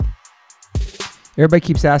Everybody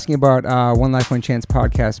keeps asking about One Life, One Chance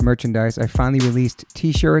podcast merchandise. I finally released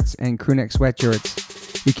t-shirts and crewneck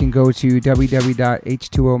sweatshirts. You can go to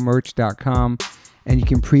www.h2omerch.com and you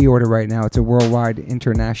can pre-order right now. It's a worldwide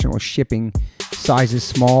international shipping. Sizes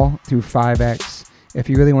small through 5X. If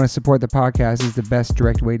you really want to support the podcast, this is the best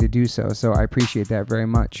direct way to do so. So I appreciate that very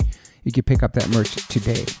much. You can pick up that merch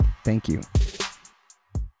today. Thank you.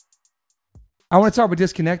 I want to talk about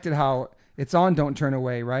Disconnected, how it's on Don't Turn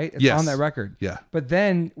Away, right? It's on that record. Yeah. But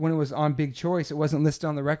then when it was on Big Choice, it wasn't listed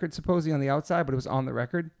on the record, supposedly on the outside, but it was on the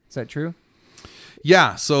record. Is that true?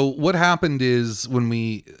 Yeah. So what happened is when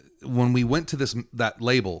we went to that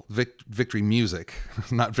label, Victory Music,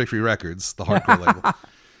 not Victory Records, the hardcore label.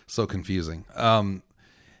 So confusing.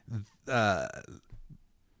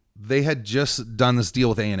 They had just done this deal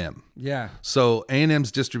with A&M. Yeah. So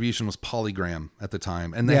A&M's distribution was Polygram at the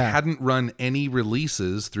time, and they hadn't run any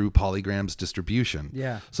releases through Polygram's distribution.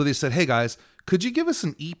 Yeah. So they said, hey guys, could you give us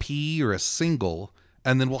an EP or a single,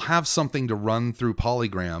 and then we'll have something to run through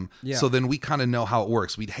Polygram. Yeah. So then we kind of know how it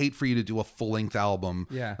works. We'd hate for you to do a full-length album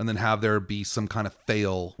and then have there be some kind of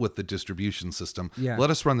fail with the distribution system. Yeah.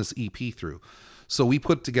 Let us run this EP through. So we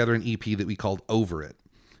put together an EP that we called Over It.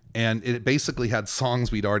 And it basically had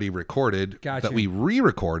songs we'd already recorded that we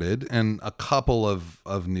re-recorded and a couple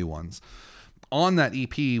of new ones. On that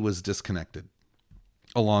EP was Disconnected,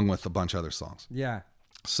 along with a bunch of other songs. Yeah.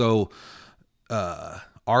 So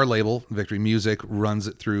our label, Victory Music, runs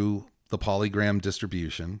it through the Polygram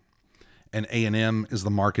distribution, and A&M is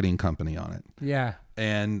the marketing company on it. Yeah.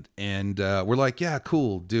 And we're like, yeah,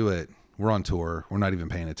 cool, do it. We're on tour. We're not even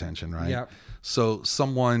paying attention, right? Yep. So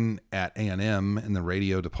someone at A&M in the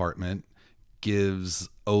radio department gives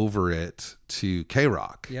Over It to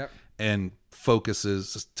K-Rock. Yep. And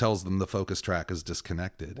tells them the focus track is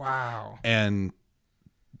Disconnected. Wow. And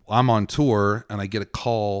I'm on tour and I get a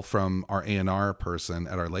call from our A&R person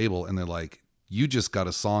at our label, and they're like, you just got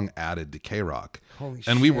a song added to K-Rock. Holy shit.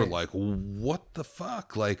 And we were like, what the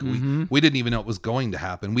fuck? Like, we didn't even know it was going to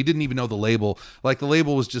happen. We didn't even know the label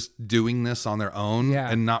was just doing this on their own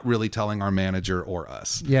and not really telling our manager or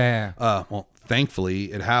us. Yeah. Well,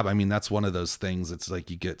 thankfully it happened. I mean, that's one of those things. It's like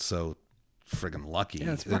you get so friggin' lucky.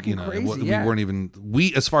 Yeah, it's fucking crazy. We weren't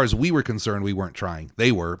even, as far as we were concerned, we weren't trying.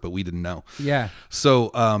 They were, but we didn't know. Yeah.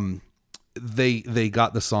 So, they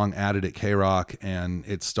got the song added at K-Rock and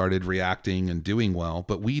it started reacting and doing well,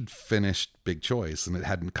 but we'd finished Big Choice and it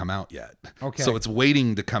hadn't come out yet. Okay. So it's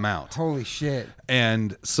waiting to come out. Holy shit.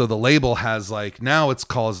 And so the label has now it's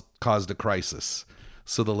caused a crisis.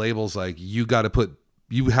 So the label's like, you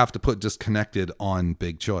have to put Disconnected on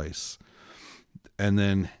Big Choice. And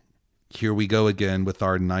then here we go again with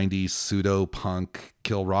our 90s pseudo punk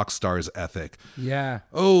kill rock stars ethic. Yeah.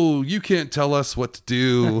 Oh, you can't tell us what to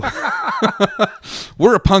do.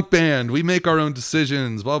 We're a punk band. We make our own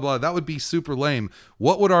decisions, blah, blah. That would be super lame.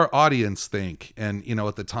 What would our audience think? And,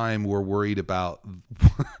 at the time we're worried about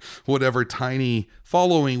whatever tiny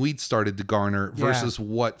following we'd started to garner versus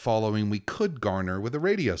what following we could garner with a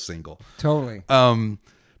radio single. Totally.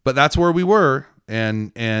 But that's where we were.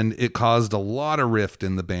 And it caused a lot of rift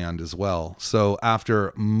in the band as well. So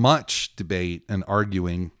after much debate and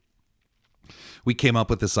arguing, we came up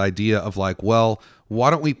with this idea of why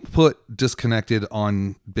don't we put Disconnected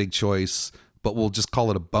on Big Choice, but we'll just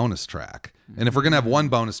call it a bonus track. And if we're going to have one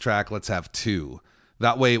bonus track, let's have two.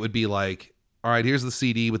 That way it would be like, all right, here's the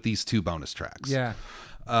CD with these two bonus tracks. Yeah.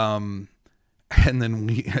 And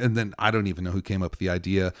then I don't even know who came up with the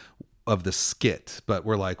idea of the skit, but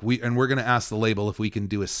we're like, we're going to ask the label if we can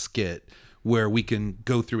do a skit where we can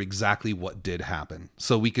go through exactly what did happen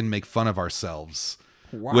so we can make fun of ourselves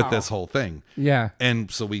with this whole thing. Yeah. And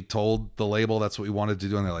so we told the label that's what we wanted to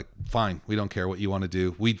do, and they're like, fine, we don't care what you want to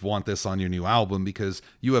do. We want this on your new album because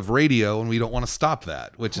you have radio and we don't want to stop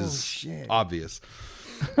that, which is obvious.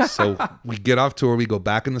 So we get off tour, we go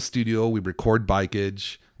back in the studio, we record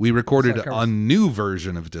Bikeage. We recorded a new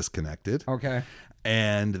version of Disconnected. Okay.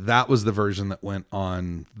 And that was the version that went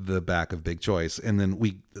on the back of Big Choice. And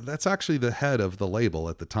then that's actually the head of the label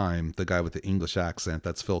at the time, the guy with the English accent.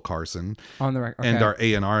 That's Phil Carson. On the record. Okay. And our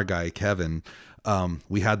A&R guy, Kevin.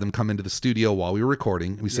 We had them come into the studio while we were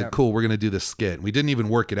recording. We said, cool, we're going to do this skit. We didn't even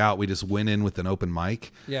work it out. We just went in with an open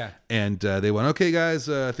mic. Yeah. And they went, okay, guys,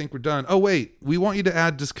 I think we're done. Oh, wait, we want you to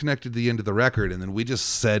add Disconnected to the end of the record. And then we just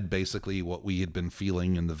said basically what we had been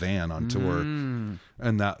feeling in the van on tour.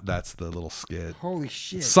 And that's the little skit. Holy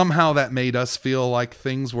shit. Somehow that made us feel like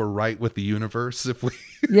things were right with the universe if we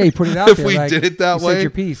you put it out if there. we did it that way. Said your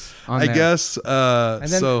piece on I there. guess.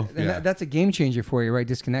 And that's a game changer for you, right?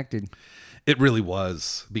 Disconnected. It really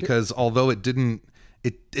was, because although it didn't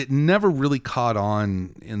it never really caught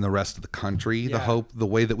on in the rest of the country. The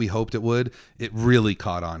way that we hoped it would. It really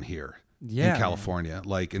caught on here in California,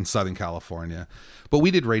 like in Southern California. But we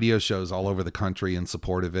did radio shows all over the country in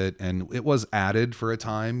support of it, and it was added for a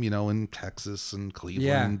time, in Texas and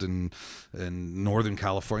Cleveland and Northern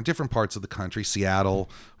California, different parts of the country, Seattle.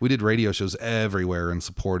 We did radio shows everywhere in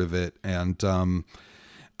support of it, and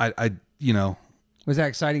I was that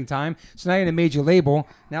exciting time. So now you're in a major label.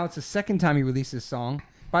 Now it's the second time you released this song.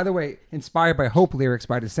 By the way, inspired by Hope lyrics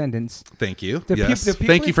by Descendants. Thank you. The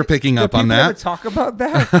Thank you for picking up on that. Talk about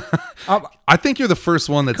that. I think you're the first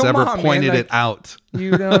one that's ever pointed it out.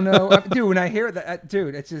 You don't know, dude. When I hear that,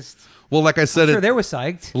 dude, it's just. Well, like I said, they were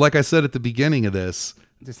psyched. Like I said at the beginning of this.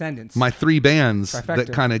 Descendants. My 3 bands Trifecta.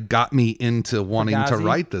 that kind of got me into wanting to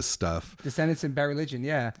write this stuff. Descendants and Bad Religion,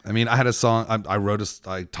 yeah. I mean, I had a song,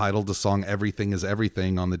 I titled the song Everything is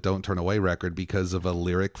Everything on the Don't Turn Away record because of a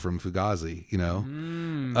lyric from Fugazi,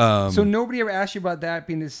 So nobody ever asked you about that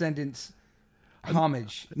being Descendants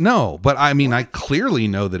homage? No, but I mean, I clearly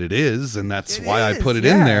know that it is, and that's why I put it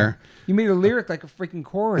in there. You made a lyric like a freaking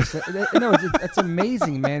chorus. No, it's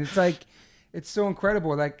amazing, man. It's like, it's so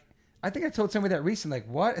incredible. Like, I think I told somebody that recently. Like,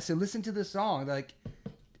 what? I said, listen to the song. Like,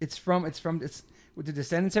 it's with the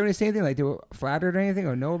Descendants ever say anything? Like, they were flattered or anything,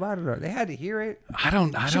 or know about it, or they had to hear it? I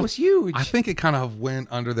don't. It was huge. I think it kind of went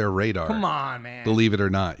under their radar. Come on, man. Believe it or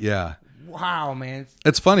not, yeah. Wow, man.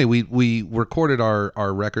 It's funny. We recorded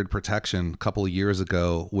our record Protection a couple of years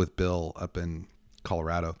ago with Bill up in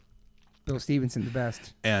Colorado. Bill Stevenson, the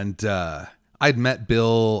best. And I'd met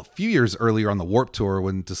Bill a few years earlier on the Warped Tour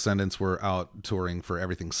when Descendants were out touring for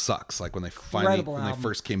Everything Sucks. Like when they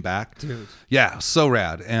first came back. Dude. Yeah, so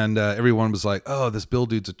rad. And everyone was like, oh, this Bill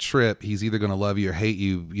dude's a trip. He's either going to love you or hate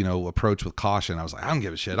you, approach with caution. I was like, I don't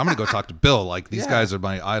give a shit. I'm going to go talk to Bill. Like these guys are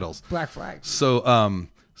my idols. Black Flag.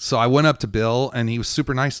 So I went up to Bill and he was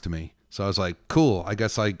super nice to me. So I was like, cool. I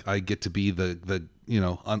guess I get to be the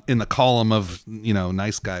in the column of,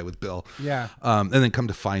 nice guy with Bill. Yeah. And then come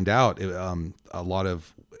to find out, a lot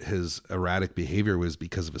of his erratic behavior was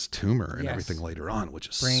because of his tumor and everything later on, which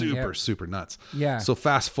is super nuts. Yeah. So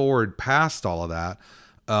fast forward past all of that,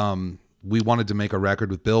 we wanted to make a record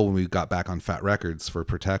with Bill when we got back on Fat Records for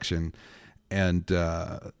Protection. And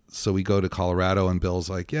so we go to Colorado and Bill's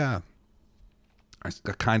like, yeah, I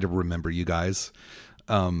kind of remember you guys.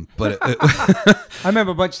 But I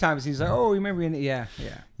remember a bunch of times he's like, oh, remember?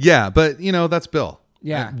 Yeah, but that's Bill.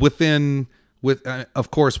 Yeah.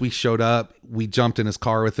 Of course we showed up, we jumped in his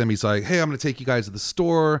car with him. He's like, hey, I'm going to take you guys to the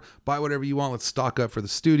store, buy whatever you want. Let's stock up for the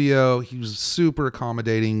studio. He was super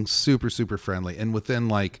accommodating, super friendly. And within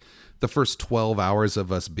like the first 12 hours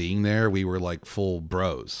of us being there, we were like full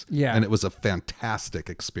bros. Yeah. And it was a fantastic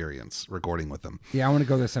experience recording with him. Yeah. I want to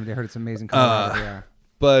go there someday. I heard it's amazing. Yeah.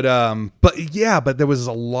 But there was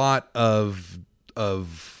a lot of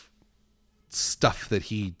stuff that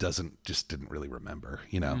he didn't really remember.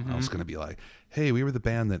 I was going to be like, hey, we were the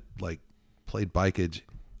band that like played Bikeage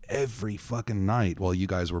every fucking night while you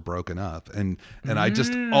guys were broken up. And I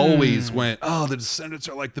just always went, oh, the Descendants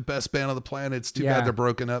are like the best band on the planet. It's too bad they're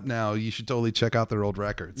broken up now. You should totally check out their old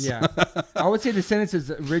records. Yeah. I would say Descendants is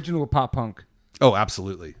the original pop punk. Oh,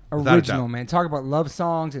 absolutely. Original, man. Talk about love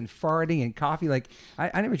songs and farting and coffee. Like,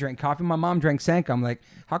 I never drank coffee. My mom drank Sanka. I'm like,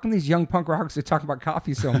 how come these young punk rockers are talking about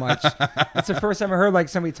coffee so much? That's the first time I heard like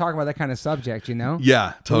somebody talking about that kind of subject,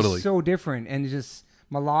 Yeah, totally. It was so different and just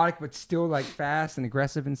melodic, but still like fast and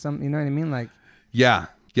aggressive and some, you know what I mean? Like, yeah.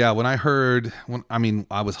 I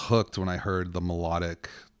was hooked when I heard the melodic,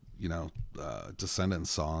 Descendants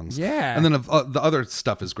songs. Yeah. And then the other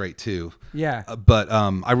stuff is great too. Yeah. But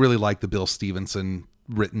I really like the Bill Stevenson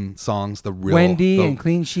written songs, Wendy and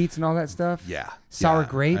Clean Sheets and all that stuff. Yeah. Sour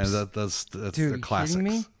Grapes. That's Dude, the classics.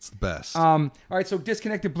 me? It's the best. All right, so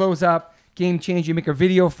Disconnected blows up. Game Changer. You make a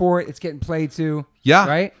video for it. It's getting played too. Yeah.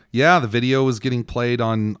 Right? Yeah, the video was getting played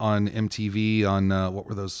on MTV on what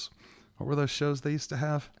were those shows they used to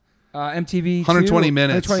have? MTV 120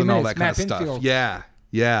 minutes 120 and all minutes, that kind Matt of stuff. Pinfield.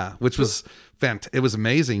 Yeah, which was it was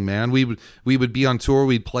amazing, man. We would be on tour,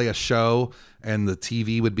 we'd play a show, and the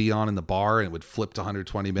TV would be on in the bar, and it would flip to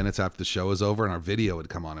 120 minutes after the show was over, and our video would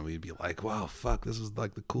come on, and we'd be like, "Wow, fuck, this is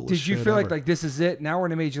like the coolest." Did you shit feel ever. like this is it? Now we're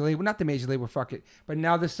in a major label, not the major label, fuck it, but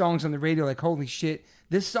now this song's on the radio. Like, holy shit,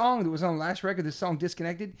 this song that was on the last record, this song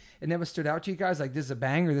Disconnected, it never stood out to you guys like this is a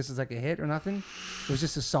banger, this is like a hit or nothing. It was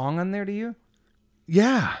just a song on there to you.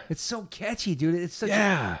 Yeah, it's so catchy, dude. It's such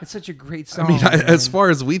a great song. I mean, as far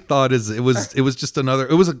as we thought, it was just another.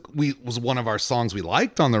 It was one of our songs we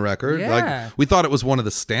liked on the record. Yeah. Like we thought it was one of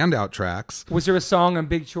the standout tracks. Was there a song on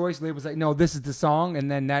Big Choice? It was like, no, this is the song, and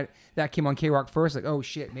then that that came on K-Rock first? Like, oh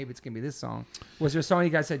shit, maybe it's gonna be this song. Was there a song you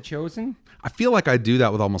guys had chosen? I feel like I do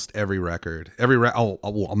that with almost every record.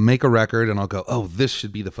 I'll make a record and I'll go, oh, this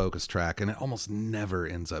should be the focus track, and it almost never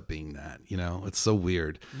ends up being that. You know, it's so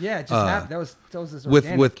weird. Yeah, it just happened. That was this with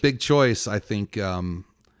organic. Big Choice. I think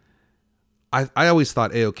I always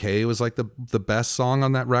thought A-OK was like the best song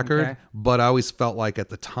on that record, Okay. but I always felt like at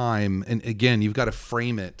the time, and again, you've got to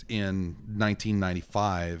frame it in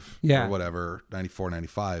 1995 Yeah. or whatever, 94,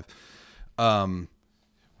 95.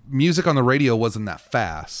 Music on the radio wasn't that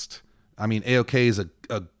fast. I mean, A-OK is a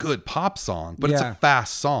good pop song, but it's Yeah. a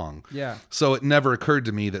fast song. Yeah. So it never occurred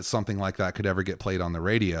to me that something like that could ever get played on the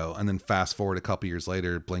radio. And then fast forward a couple years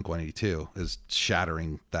later, Blink-182 is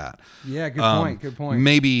shattering that. Yeah, good point. Good point.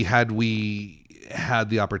 Maybe had we had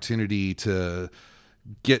the opportunity to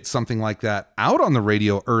get something like that out on the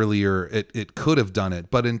radio earlier, it could have done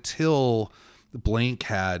it. But until Blink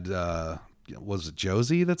had, was it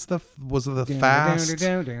Josie? Was it the fast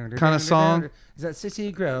kind of song? Is that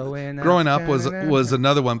Sissy growing? Growing Up was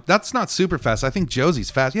another one. That's not super fast. I think Josie's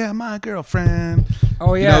fast. Yeah, my girlfriend.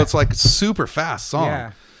 Oh yeah, You know, it's like a super fast song. yeah.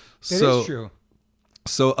 That So is true.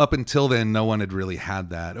 So up until then, no one had really had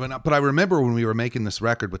that. But I remember when we were making this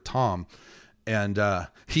record with Tom, and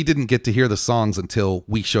he didn't get to hear the songs until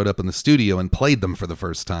we showed up in the studio and played them for the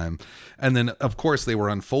first time. And then, of course, they were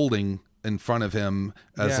unfolding in front of him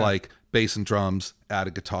as Yeah. like bass and drums, add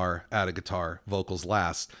a guitar, vocals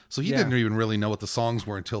last. So he Yeah. didn't even really know what the songs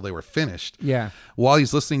were until they were finished. Yeah. While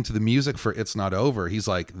he's listening to the music for It's Not Over, he's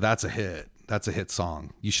like, that's a hit. That's a hit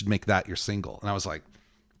song. You should make that your single. And I was like,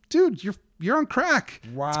 dude, you're on crack.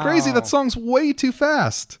 It's crazy. Wow. That song's way too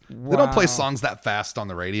fast. They don't play Wow. songs that fast on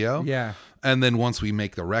the radio. Yeah. And then once we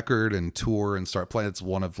make the record and tour and start playing, it's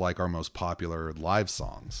one of like our most popular live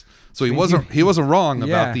songs. So he wasn't wrong Yeah.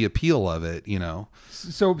 about the appeal of it, you know.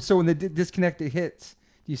 So when the disconnected hits,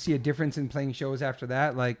 do you see a difference in playing shows after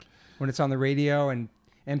that? Like when it's on the radio and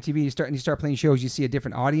MTV, you start playing shows, you see a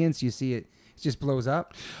different audience. You see it just blows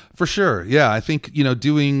up. For sure. Yeah, I think, you know,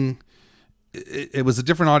 it was a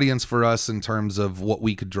different audience for us in terms of what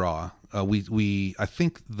we could draw. I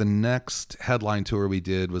think the next headline tour we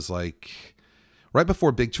did was like right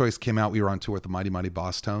before Big Choice came out. We were on tour with the Mighty Mighty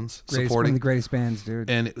Boss Tones, One of supporting, the greatest bands, dude.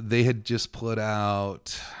 and they had just put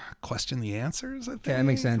out Question the Answers. I think Yeah, that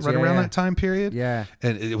makes sense. Right Yeah, around yeah. that time period. Yeah.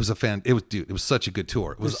 and it was it was such a good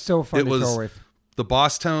tour. It was so fun to tour with. the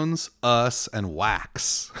Boss Tones, us, and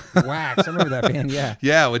Wax. Wax. I remember that band. Yeah.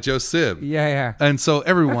 Yeah, with Joe Sib. Yeah. Yeah. And so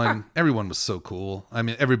everyone was so cool. I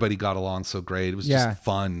mean, everybody got along so great. It was Yeah. just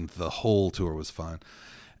fun. The whole tour was fun.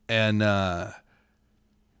 And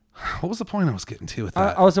what was the point I was getting to with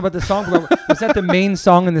that? Also about the song, was that the main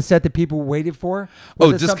song in the set that people waited for?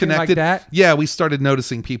 Was it something Disconnected. like that? Yeah, we started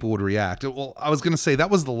noticing people would react. Well, I was going to say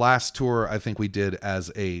that was the last tour I think we did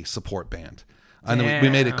as a support band. And then we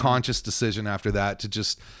made a Damn. conscious decision after that to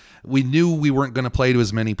just, we knew we weren't going to play to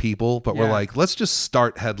as many people, but we're Yeah. like, let's just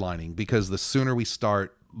start headlining, because the sooner we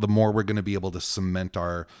start, the more we're going to be able to cement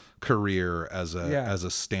our career as a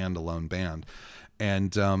standalone band.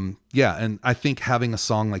 And and I think having a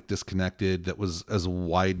song like Disconnected that was as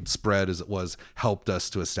widespread as it was helped us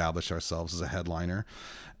to establish ourselves as a headliner.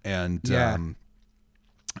 And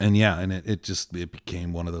it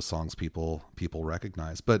became one of those songs people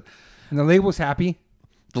recognize. But And the label's happy.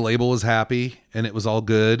 the label was happy and it was all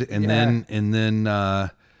good. And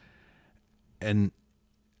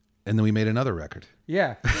then we made another record.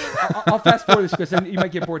 Yeah. I'll fast forward this because then you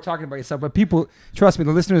might get bored talking about yourself. But people, trust me,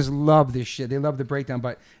 the listeners love this shit. They love the breakdown.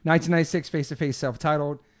 But 1996, Face to Face,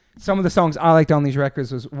 self-titled. Some of the songs I liked on these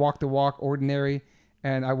records was Walk the Walk, Ordinary,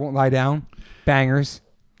 and I Won't Lie Down. Bangers.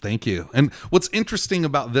 Thank you. And what's interesting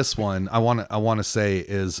about this one, I want to say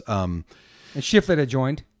is, And Shiflet had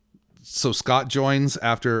joined. so Scott joins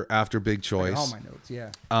after Big Choice. All my notes,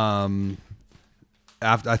 yeah.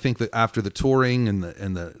 I think that after the touring and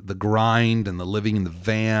the grind and the living in the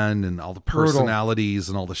van and all the personalities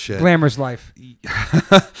and all the shit, Glamorous life.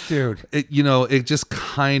 Dude. it just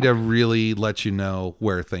kind of really lets you know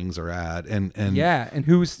where things are at and Yeah, and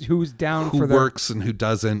who's down who for the works and who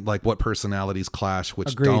doesn't, like what personalities clash,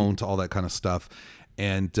 which Agreed. don't, all that kind of stuff.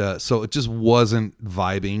 And so it just wasn't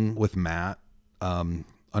vibing with Matt,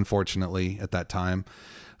 unfortunately, at that time.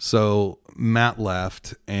 So Matt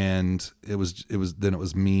left, and it was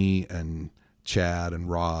me and Chad and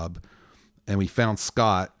Rob, and we found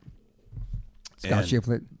Scott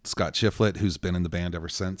Shiflet, who's been in the band ever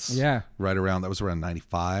since. Yeah. That was around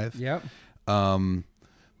 95. Yep.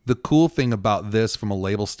 The cool thing about this from a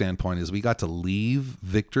label standpoint is we got to leave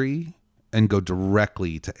Victory and go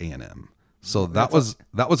directly to A&M. So that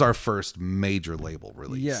was our first major label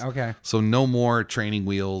release. Yeah, okay. So no more Training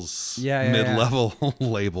Wheels mid-level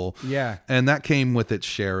label. Yeah. And that came with its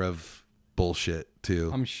share of bullshit too.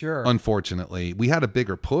 I'm sure. Unfortunately, we had a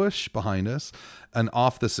bigger push behind us, and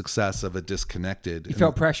off the success of a Disconnected. You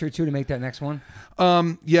felt pressure too to make that next one?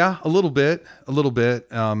 Yeah, a little bit.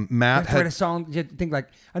 Matt had to write a song. You think like,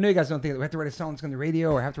 I know you guys don't think that we have to write a song that's on the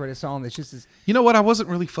radio, or have to write a song that's just as. You know what? I wasn't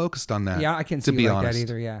really focused on that. Yeah, I can to see be like honest. that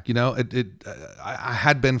either. Yeah. You know, I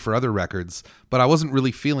had been for other records, but I wasn't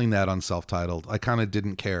really feeling that on Self-Titled. I kind of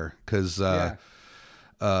didn't care because,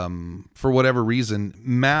 for whatever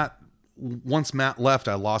reason, once Matt left,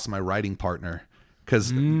 I lost my writing partner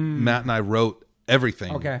because Matt and I wrote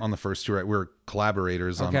everything on the first two. Right, we were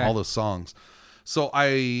collaborators on all those songs. So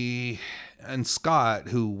and Scott,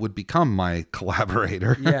 who would become my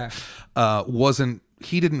collaborator,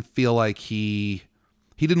 he didn't feel like he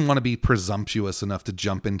didn't want to be presumptuous enough to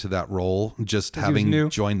jump into that role, just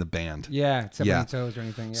having joined the band. Yeah, stepping toes or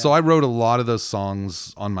anything. Yeah. So I wrote a lot of those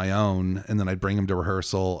songs on my own, and then I'd bring them to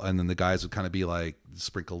rehearsal, and then the guys would kind of be like,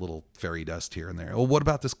 sprinkle a little fairy dust here and there. Oh, what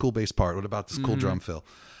about this cool bass part? What about this cool drum fill?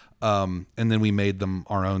 And then we made them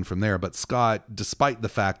our own from there. But Scott, despite the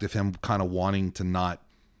fact of him kind of wanting to not,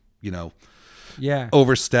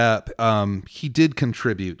 overstep, he did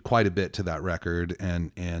contribute quite a bit to that record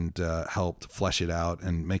and helped flesh it out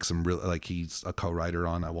and make some real, like he's a co-writer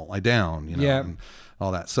on I Won't Lie Down, and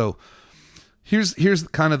all that. So here's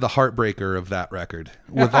kind of the heartbreaker of that record.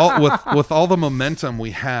 With all the momentum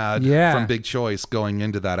we had from Big Choice going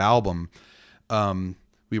into that album,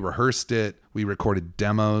 we rehearsed it, we recorded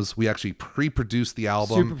demos, we actually pre-produced the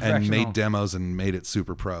album and made demos and made it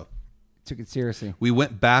super pro. Took it seriously. We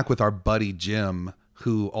went back with our buddy Jim,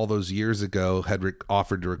 who all those years ago had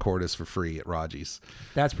offered to record us for free at Raji's.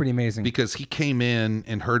 That's pretty amazing. Because he came in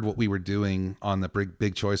and heard what we were doing on the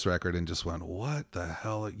Big Choice record and just went, what the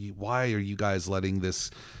hell why are you guys letting this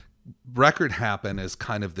record happen as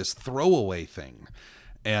kind of this throwaway thing?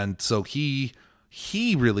 And so he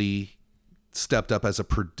really stepped up as a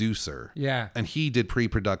producer. Yeah. And he did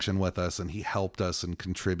pre-production with us, and he helped us and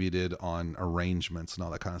contributed on arrangements and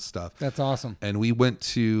all that kind of stuff. That's awesome. And we went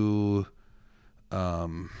to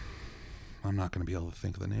I'm not going to be able to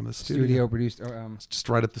think of the name of the studio. Produced it's just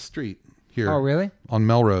right up the street here. Oh, really? On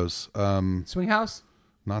Melrose. Swing House?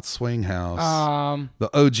 Not Swing House. The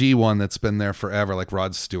OG one that's been there forever, like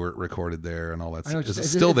Rod Stewart recorded there and all that stuff. Is it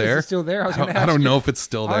still there? Is it still there? I don't know if it's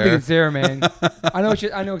still there. I don't think it's there, man. I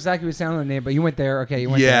know exactly what sound on the name, but you went there. Okay, you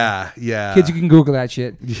went there. Yeah. Kids, you can Google that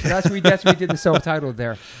shit. Yeah. That's where we did the Self-Titled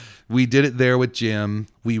there. We did it there with Jim.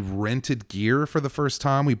 We rented gear for the first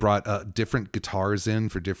time. We brought different guitars in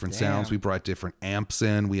for different sounds. We brought different amps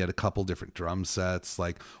in. We had a couple different drum sets.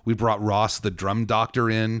 Like we brought Ross, the drum doctor,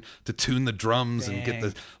 in to tune the drums and get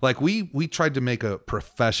the we tried to make a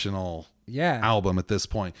professional album at this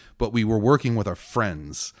point, but we were working with our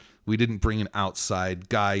friends. We didn't bring an outside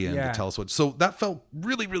guy in to tell us what. So that felt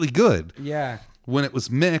really, really good. Yeah. When it was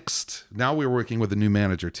mixed, now we're working with a new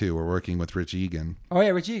manager too. We're working with Rich Egan. Oh yeah,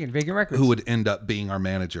 Rich Egan, Vacant Records, who would end up being our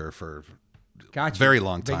manager for a very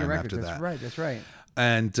long time after that. That's right.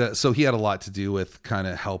 And so he had a lot to do with kind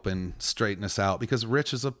of helping straighten us out because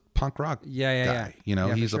Rich is a punk rock guy.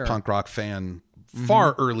 He's a punk rock fan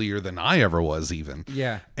far earlier than I ever was even.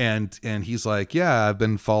 Yeah. And he's like, yeah, I've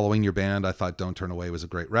been following your band. I thought Don't Turn Away was a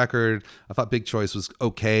great record. I thought Big Choice was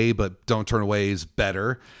okay, but Don't Turn Away is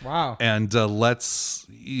better. Wow. And let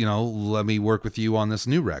me work with you on this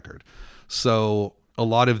new record. So a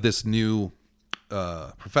lot of this new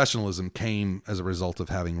professionalism came as a result of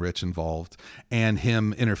having Rich involved and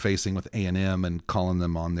him interfacing with A&M and calling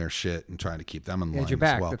them on their shit and trying to keep them in line your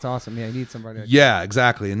back. as well. That's awesome. Yeah, you need somebody. Yeah,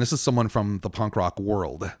 exactly. And this is someone from the punk rock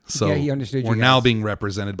world. So he understood we're now being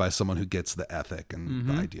represented by someone who gets the ethic and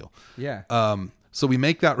the ideal. Yeah. So we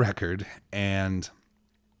make that record and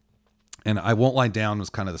I Won't Lie Down was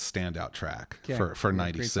kind of the standout track for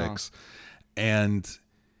 96. And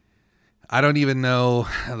I don't even know,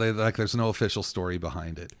 like there's no official story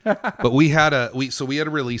behind it, but we had a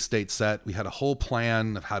release date set. We had a whole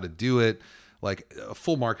plan of how to do it, like a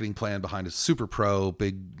full marketing plan behind a super pro,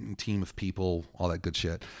 big team of people, all that good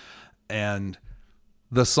shit. And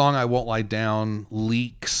the song I Won't Lie Down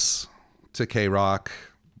leaks to K-Rock.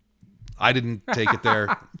 I didn't take it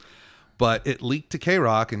there, but it leaked to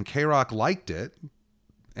K-Rock and K-Rock liked it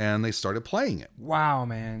and they started playing it. Wow,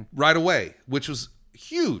 man. Right away, which was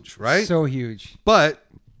huge, right? So huge. But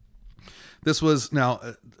this was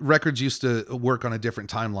records used to work on a different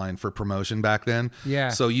timeline for promotion back then. Yeah.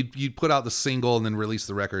 So you'd put out the single and then release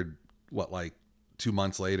the record, like 2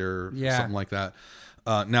 months later, something like that.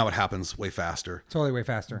 Now it happens way faster. Totally way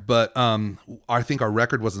faster. But I think our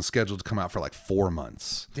record wasn't scheduled to come out for like 4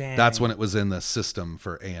 months. Dang. That's when it was in the system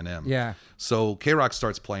for A&M. Yeah. So K-Rock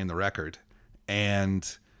starts playing the record,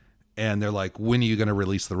 and they're like, when are you going to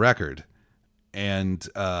release the record? And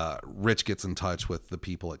Rich gets in touch with the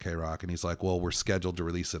people at K-Rock, and he's like, well, we're scheduled to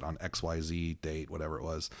release it on XYZ date, whatever it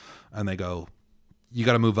was. And they go, you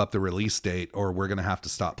got to move up the release date or we're going to have to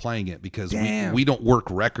stop playing it because we don't work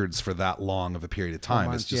records for that long of a period of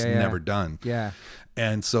time. It's just never done. Yeah.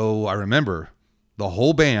 And so I remember the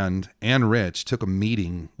whole band and Rich took a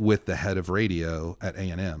meeting with the head of radio at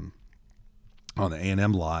A&M on the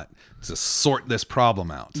A&M lot to sort this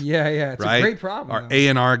problem out. Yeah, yeah. It's a great problem. Our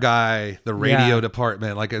A&R guy, the radio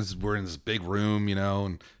department, like as we're in this big room, you know,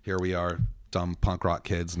 and here we are, dumb punk rock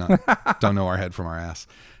kids, don't know our head from our ass.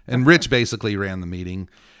 And Rich basically ran the meeting.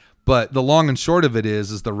 But the long and short of it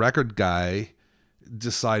is the record guy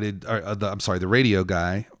decided, the radio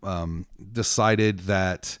guy decided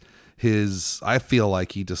that I feel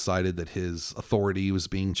like he decided that his authority was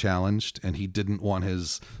being challenged and he didn't want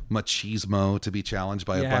his machismo to be challenged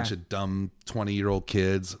by a bunch of dumb 20-year-old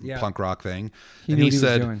kids, punk rock thing. He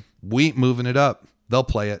said, we ain't moving it up. They'll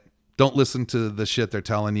play it. Don't listen to the shit they're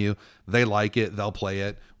telling you. They like it. They'll play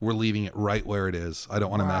it. We're leaving it right where it is. I don't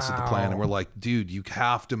want to mess with the plan. And we're like, dude, you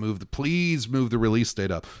have to please move the release date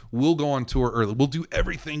up. We'll go on tour early. We'll do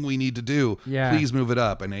everything we need to do. Yeah. Please move it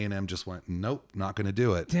up. And A&M just went, nope, not going to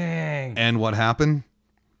do it. Dang. And what happened?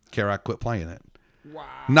 K-Rock quit playing it. Wow.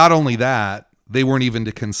 Not only that, they weren't even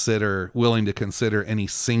willing to consider any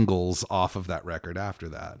singles off of that record after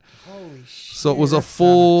that. Holy shit. So it was a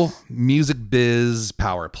full music biz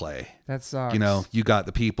power play. That sucks. You know, you got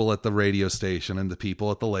the people at the radio station and the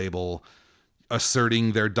people at the label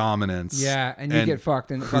asserting their dominance. Yeah, and you get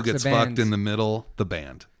fucked. And who gets fucked in the middle? The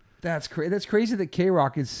band. That's crazy that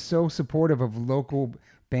K-Rock is so supportive of local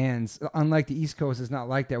bands. Unlike the East Coast, it's not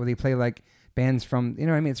like that where they play like bands from, you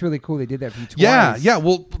know what I mean? It's really cool they did that from twice. Yeah.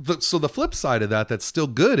 Well, so the flip side of that that's still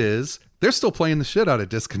good is they're still playing the shit out of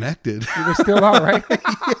Disconnected. They're still out, right?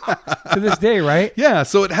 To this day, right? Yeah,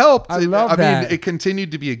 so it helped. I love that. I mean, it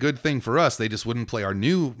continued to be a good thing for us. They just wouldn't play our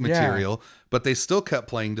new material, but they still kept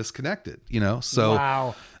playing Disconnected, you know? So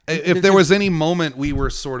wow. If there was any moment we were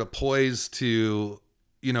sort of poised to,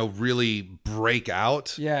 you know, really break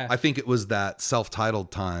out, I think it was that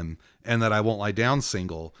self-titled time and that I Won't Lie Down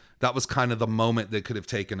single. That was kind of the moment that could have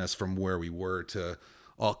taken us from where we were to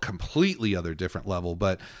a completely other different level.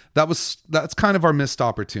 But that's kind of our missed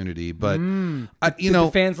opportunity. But did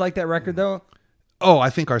the fans like that record though? Oh,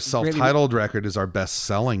 I think our self-titled record is our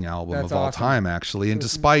best-selling album of all time, actually. And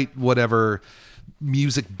despite whatever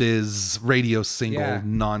music biz radio single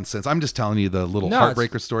nonsense, I'm just telling you the little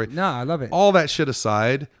heartbreaker story. No, I love it. All that shit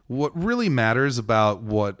aside, what really matters about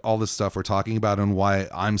what all this stuff we're talking about and why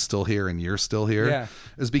I'm still here and you're still here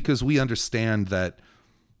is because we understand that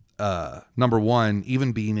number one,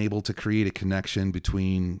 even being able to create a connection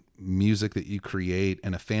between music that you create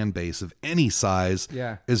and a fan base of any size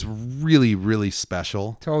is really, really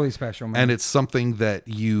special. Totally special, man. And it's something that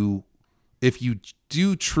if you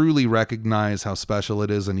do truly recognize how special it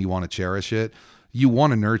is and you want to cherish it, you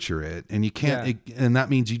want to nurture it, and you can't, and that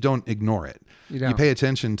means you don't ignore it. You pay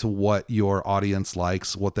attention to what your audience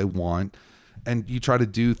likes, what they want, and you try to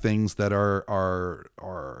do things that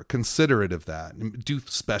are considerate of that. Do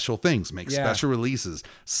special things, make special releases,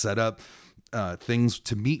 set up things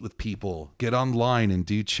to meet with people, get online and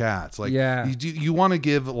do chats. Like you want to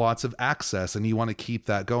give lots of access, and you want to keep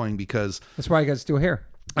that going because that's why you guys still here.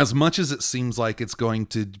 As much as it seems like it's going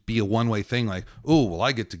to be a one-way thing, like, oh, well,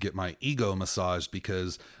 I get to get my ego massaged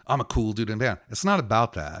because I'm a cool dude in a band. It's not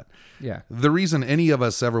about that. Yeah. The reason any of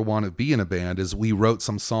us ever want to be in a band is we wrote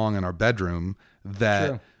some song in our bedroom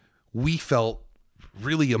that we felt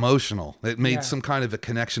really emotional. It made some kind of a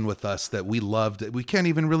connection with us that we loved. We can't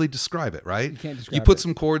even really describe it, right? You can't describe You put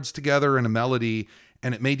some chords together in a melody,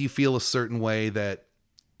 and it made you feel a certain way that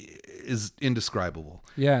is indescribable.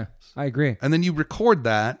 Yeah. I agree. And then you record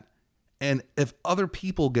that, and if other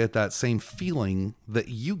people get that same feeling that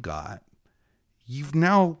you got, you've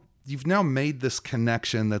now made this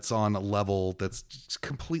connection that's on a level that's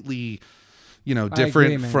completely,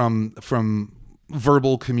 different from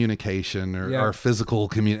verbal communication or physical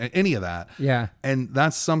communication, any of that. Yeah. And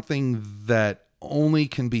that's something that only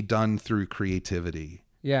can be done through creativity.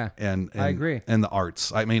 Yeah, and I agree. And the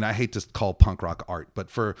arts. I mean, I hate to call punk rock art, but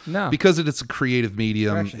because it's a creative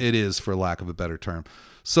medium, it is, for lack of a better term.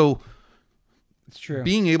 So it's true.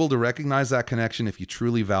 Being able to recognize that connection, if you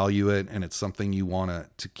truly value it and it's something you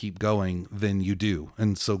want to keep going, then you do.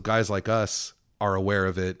 And so guys like us are aware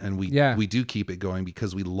of it, and we do keep it going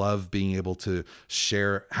because we love being able to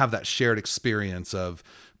have that shared experience of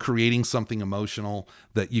creating something emotional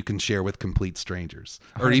that you can share with complete strangers,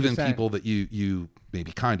 or 100%. even people that you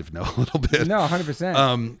maybe kind of know a little bit. No,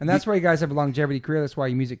 100%. And that's why you guys have a longevity career. That's why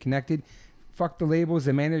your music connected. Fuck the labels,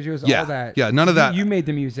 the managers, all that. Yeah, none of that. You made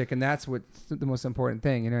the music, and that's what's the most important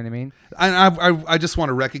thing. You know what I mean? And I just want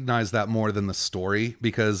to recognize that more than the story,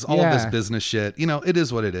 because all of this business shit, it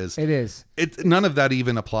is what it is. It is. None of that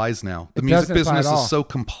even applies now. The It music doesn't apply business at all. is so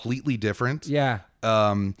completely different. Yeah.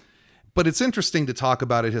 But it's interesting to talk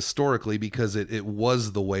about it historically because it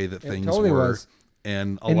was the way that things totally were. was.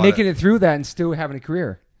 And Making it through that and still having a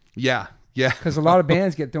career. Yeah. Because a lot of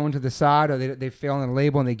bands get thrown to the side, or they fail on the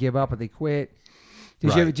label and they give up or they quit.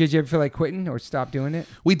 Did you ever feel like quitting or stop doing it?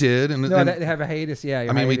 We did. They have a hiatus. Yeah.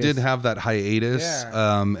 I mean, we did have that hiatus,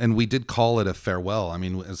 and we did call it a farewell. I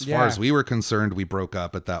mean, as far as we were concerned, we broke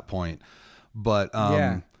up at that point. But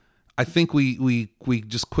I think we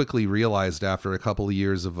just quickly realized after a couple of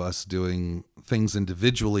years of us doing things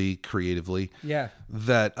individually, creatively,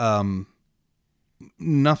 that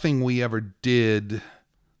nothing we ever did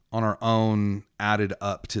on our own added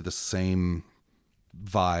up to the same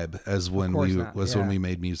vibe as when we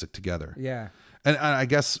made music together. Yeah. And I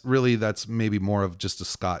guess really that's maybe more of just a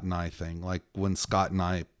Scott and I thing. Like when Scott and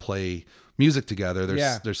I play music together,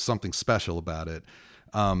 there's something special about it.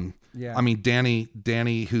 I mean,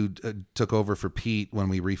 Danny, who took over for Pete when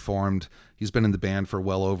we reformed, he's been in the band for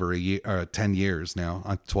well over 10 years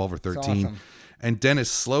now, 12 or 13. That's awesome. And Dennis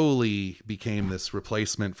slowly became this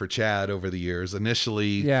replacement for Chad over the years.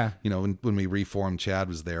 Initially, when we reformed, Chad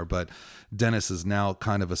was there, but Dennis has now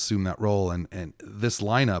kind of assumed that role. And this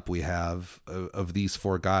lineup we have of these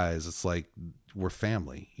four guys, it's like we're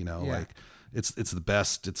family, like it's the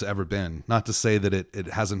best it's ever been. Not to say that it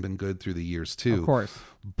hasn't been good through the years too, of course,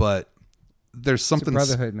 but there's something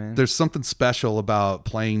brotherhood, man. There's something special about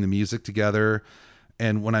playing the music together.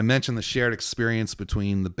 And when I mention the shared experience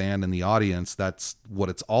between the band and the audience, that's what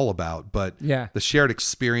it's all about. But the shared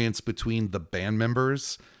experience between the band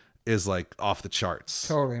members is like off the charts.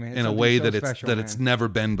 Totally, man. In a way that special, it's never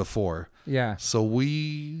been before. Yeah. So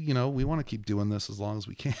we want to keep doing this as long as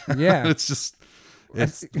we can. Yeah.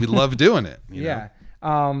 We love doing it. You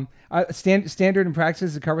know? Standard and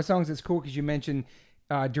practices of cover songs. It's cool because you mentioned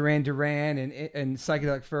Duran Duran and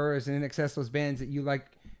Psychedelic Furs and INXS, those bands that you like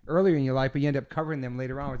earlier in your life, but you end up covering them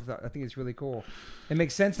later on. I think it's really cool. It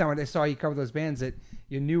makes sense now when I saw you cover those bands that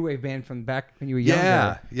your new wave band from back when you were younger.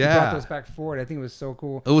 Yeah. You brought those back forward. I think it was so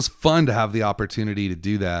cool. It was fun to have the opportunity to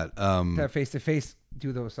do that. To face to face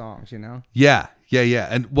do those songs, Yeah.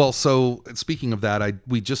 And well, so speaking of that,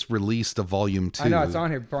 we just released a volume 2. I know it's on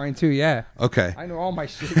here, Volume 2. Yeah. Okay. I know all my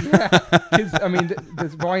shit. Yeah. I mean,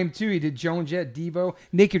 this Volume 2, he did Joan Jett, Devo,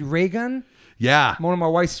 Naked Raygun. Yeah. One of my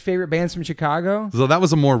wife's favorite bands from Chicago. So that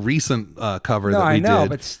was a more recent cover that we did. I know,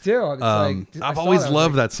 but still. It's I've always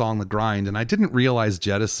loved that song, The Grind, and I didn't realize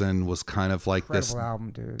Jettison was kind of like this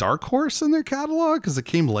album, dude. dark horse in their catalog because it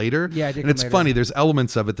came later. Yeah, it did. And it's funny, there's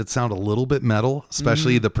elements of it that sound a little bit metal,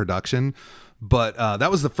 especially the production. But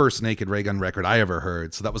that was the first Naked Raygun record I ever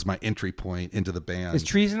heard, so that was my entry point into the band. Is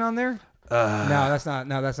Treason on there? No, that's not.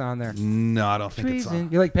 No, that's not on there. No, I don't think it's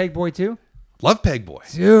on. You like Peg Boy too? Love Peg Boy.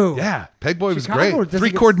 Dude. Yeah, Peg Boy was Chicago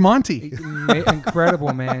great. 3-chord Monty.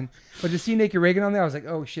 Incredible, man. But to see Naked Raygun on there, I was like,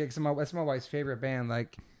 oh shit, because that's my wife's favorite band.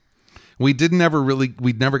 Like, we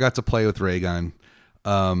never got to play with Raygun,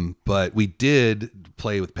 but we did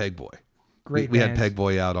play with Peg Boy. Great. We had Peg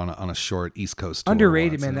Boy out on a short East Coast tour.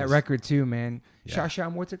 Underrated, man. That record too, man. Yeah.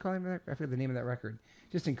 Shasham, what's it called? I forget the name of that record.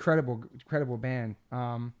 Just incredible band.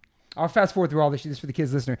 I'll fast forward through all this. This is for the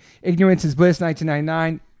kids listener. Ignorance is Bliss,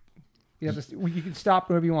 1999. You can stop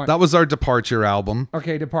whenever you want. That was our Departure album.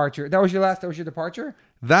 Okay, Departure. That was your Departure?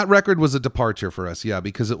 That record was a departure for us, yeah,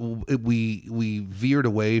 because we veered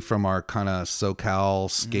away from our kind of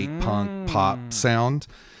SoCal skate punk pop sound,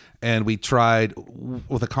 and we tried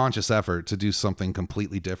with a conscious effort to do something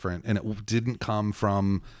completely different, and it didn't come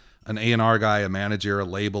from an A&R guy, a manager, a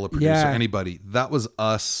label, a producer, anybody. That was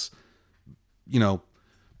us,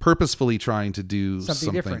 purposefully trying to do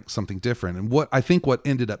something different. And what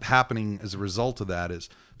ended up happening as a result of that is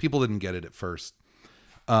people didn't get it at first.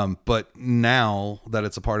 But now that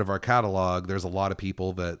it's a part of our catalog, there's a lot of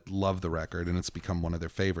people that love the record and it's become one of their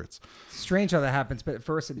favorites. Strange how that happens, but at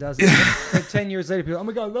first it doesn't. Like 10 years later, people, oh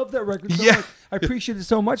my God, I love that record so much. I appreciated it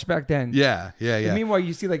so much back then. Yeah. And meanwhile,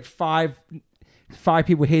 you see like five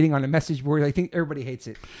people hating on a message board. I think everybody hates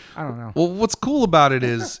it. I don't know. Well, what's cool about it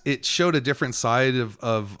is it showed a different side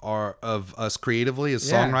of us creatively as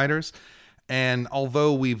songwriters. And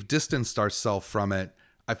although we've distanced ourselves from it,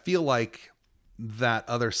 I feel like that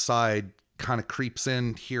other side kind of creeps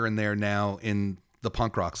in here and there now in the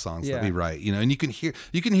punk rock songs that we write, and you can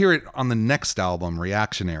hear it on the next album,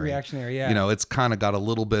 Reactionary, it's kind of got a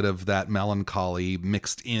little bit of that melancholy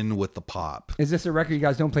mixed in with the pop. Is this a record you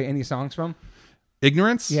guys don't play any songs from?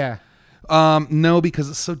 Ignorance? Yeah. No, because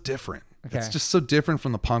it's so different. Okay. It's just so different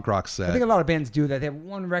from the punk rock set. I think a lot of bands do that. They have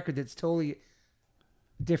one record that's totally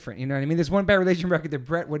different. You know what I mean? There's one Bad Religion record that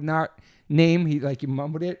Brett would not name. He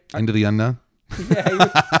mumbled it. Into the Unknown?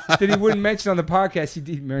 That he wouldn't mention on the podcast. He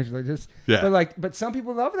did mention like this. Yeah. But some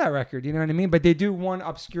people love that record. You know what I mean? But they do one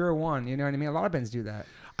obscure one. You know what I mean? A lot of bands do that.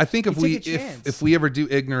 I think if we ever do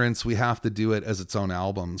Ignorance, we have to do it as its own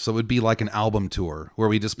album. So it would be like an album tour where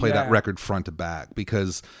we just play that record front to back,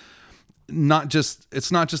 because it's not just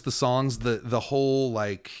the songs, the whole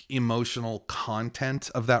like emotional content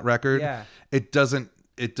of that record. Yeah. It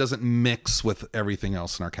doesn't mix with everything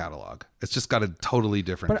else in our catalog. It's just got a totally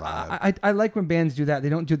different vibe. I like when bands do that. They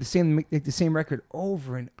don't do the same record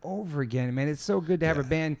over and over again. Man, it's so good to have a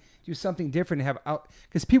band do something different and have out,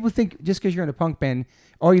 because people think just because you're in a punk band,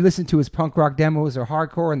 all you listen to is punk rock demos or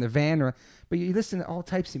hardcore in the van, but you listen to all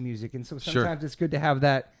types of music, and so sometimes it's good to have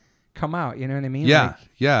that come out. You know what I mean? Yeah,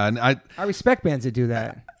 and I respect bands that do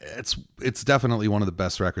that. It's definitely one of the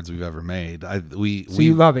best records we've ever made.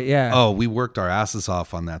 You love it, yeah? Oh, we worked our asses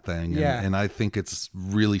off on that thing, and I think it's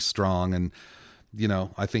really strong, and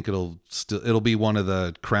I think it'll be one of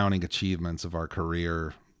the crowning achievements of our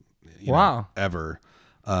career. Ever.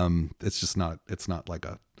 It's not like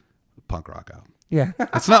a punk rock album. Yeah.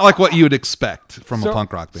 It's not like what you would expect from a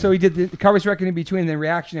punk rock band. So he did the covers record in between, and then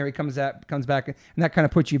Reactionary comes back, and that kind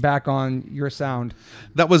of puts you back on your sound.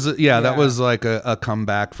 That was that was like a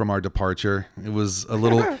comeback from our departure. It was a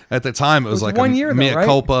little at the time. It was like 1 year, mea right?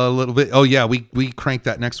 culpa a little bit. Oh yeah, we cranked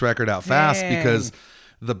that next record out fast because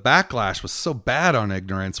the backlash was so bad on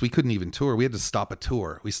Ignorance. We couldn't even tour. We had to stop a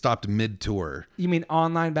tour. We stopped mid-tour. You mean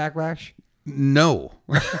online backlash? No.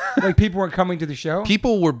 Like people weren't coming to the show?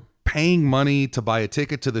 People were paying money to buy a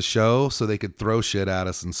ticket to the show so they could throw shit at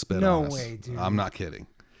us and spit on us. No way, dude. I'm not kidding.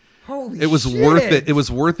 Holy shit. It was worth it. It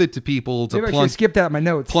was worth it to people to Maybe I should skip that in my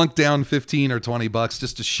notes. Plunk down $15 or $20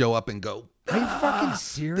 just to show up and go, are you fucking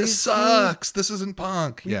serious? This sucks. This isn't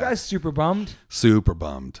punk. Were you guys super bummed? Super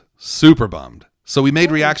bummed. So we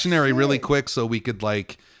made Reactionary really quick so we could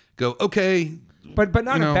like go, okay. But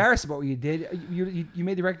not embarrassed about what you did. You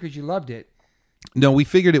made the record because you loved it. No, we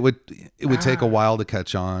figured it would take a while to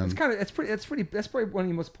catch on. That's probably one of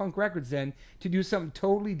the most punk records then, to do something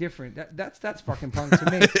totally different. That's fucking punk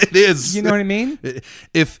to me. It is. You know what I mean?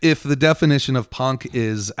 If the definition of punk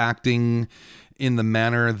is acting in the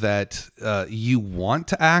manner that you want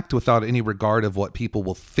to act without any regard of what people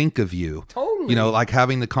will think of you. Totally. Like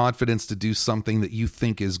having the confidence to do something that you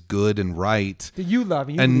think is good and right. That you love.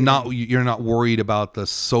 You're not worried about the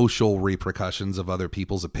social repercussions of other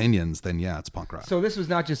people's opinions, then it's punk rock. So this was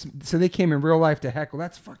not just, so they came in real life to heckle.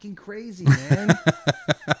 That's fucking crazy, man.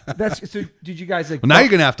 So did you guys like... Well, now you're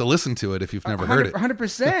going to have to listen to it if you've never heard it.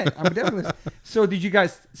 100%. I'm definitely listening. So did you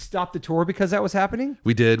guys stop the tour because that was happening?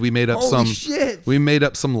 We did. We made up Holy shit. We made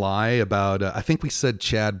up some lie about, I think we said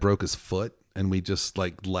Chad broke his foot, and we just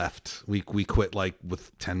like left. We quit like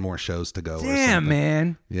with 10 more shows to go. Damn,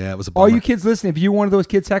 man. Yeah, it was a bummer. All you kids listening, if you're one of those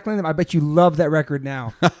kids heckling them, I bet you love that record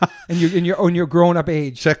now. and you're in your grown up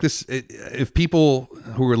age. Check this. If people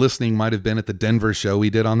who were listening might have been at the Denver show we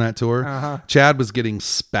did on that tour, Chad was getting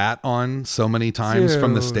spat on so many times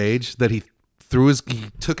from the stage that he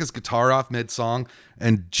took his guitar off mid-song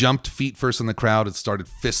and jumped feet first in the crowd and started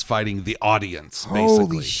fist fighting the audience, basically.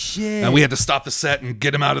 Holy shit. And we had to stop the set and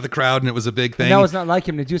get him out of the crowd, and it was a big thing. And that was not like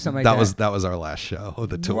him to do something like that. That was our last show of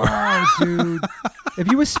the tour. Wow, dude. If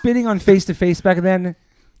you were spitting on Face to Face back then,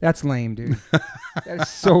 that's lame, dude. That is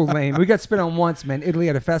so lame. We got spit on once, man. Italy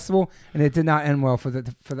at a festival, and it did not end well for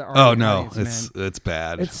the Oh no, audience, it's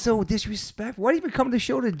bad. It's so disrespectful. Why do you even come to the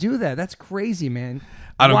show to do that? That's crazy, man.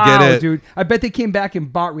 I don't get it, dude. I bet they came back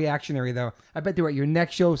and bought Reactionary though. I bet they were at your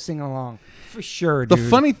next show singing along for sure, dude. The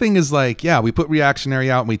funny thing is, like, we put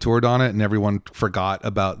Reactionary out and we toured on it, and everyone forgot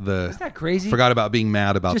about Isn't that crazy? Forgot about being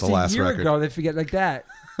mad about Just the last record. Just a year ago, they forget like that.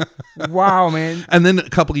 Wow, man. And then a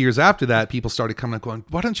couple of years after that, people started coming up going,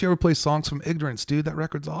 why don't you ever play songs from Ignorance, dude? That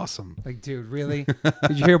record's awesome. Like, dude, really?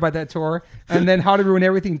 Did you hear about that tour? And then How to Ruin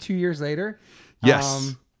Everything 2 years later?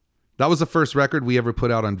 Yes. That was the first record we ever put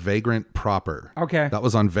out on Vagrant proper. Okay. That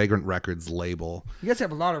was on Vagrant Records label. You guys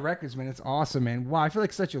have a lot of records, man. It's awesome, man. Wow, I feel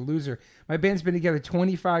like such a loser. My band's been together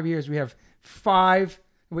 25 years. We have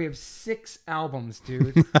 6 albums,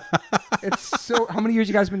 dude. It's so. How many years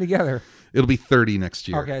you guys been together? It'll be 30 next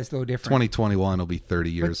year. Okay, it's a little different. 2021 will be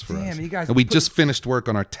 30 years for damn, us. you guys and we put- just finished work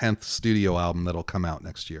on our 10th studio album that'll come out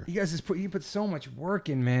next year. You guys you put so much work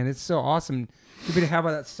in, man. It's so awesome to be to have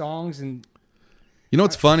all that songs and. You know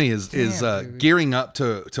what's funny is dude. gearing up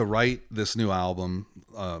to write this new album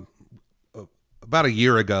about a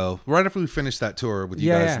year ago, right after we finished that tour with you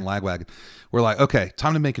guys in Lagwagon, we're like, okay,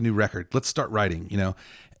 time to make a new record. Let's start writing, you know.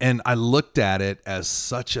 And I looked at it as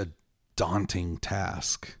such a daunting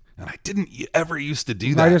task. And I didn't ever used to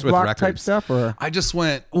do that Writer's with block records. type stuff, or I just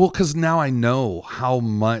went, well, because now I know how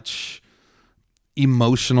much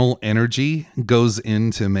emotional energy goes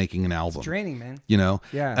into making an album. draining, man. You know?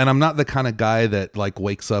 Yeah. And I'm not the kind of guy that like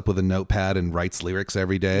wakes up with a notepad and writes lyrics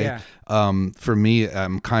every day. Yeah. For me,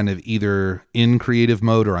 I'm kind of either in creative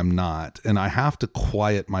mode or I'm not. And I have to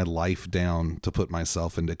quiet my life down to put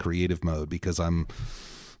myself into creative mode because I'm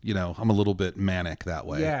a little bit manic that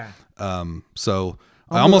way. Yeah. So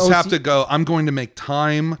I I'm almost with have OC to go, I'm going to make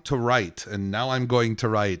time to write. And now I'm going to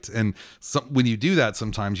write. And when you do that,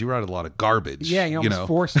 sometimes you write a lot of garbage. Yeah, you're almost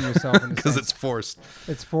forcing yourself because it's forced.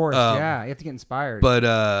 It's forced. Yeah, you have to get inspired. But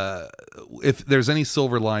if there's any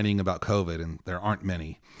silver lining about COVID, and there aren't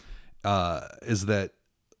many, is that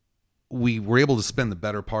we were able to spend the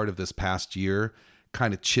better part of this past year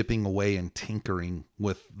kind of chipping away and tinkering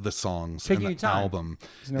with the songs Taking and your the time. album.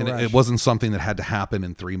 There's no And rush. it wasn't something that had to happen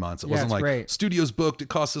in 3 months. It Yeah, wasn't it's like great. studio's booked, it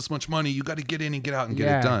costs this much money, you got to get in and get out and get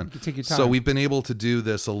Yeah, it done. you can take your So time. we've been able to do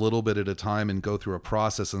this a little bit at a time and go through a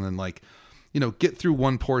process and then get through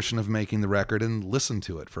one portion of making the record and listen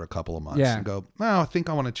to it for a couple of months and go, I think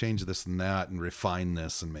I want to change this and that and refine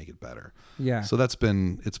this and make it better. Yeah. So it's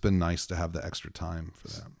been nice to have the extra time for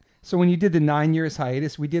that. So when you did the 9 years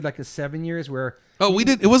hiatus, we did like a 7 years where. Oh, we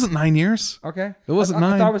did. It wasn't 9 years. Okay. It wasn't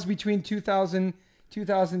I 9. thought it was between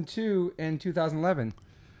 2002 and 2011.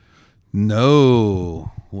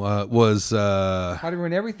 No. Was How to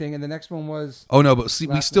Ruin Everything, and the next one was. Oh no, but see,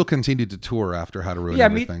 we Last still continued to tour after How to Ruin Yeah,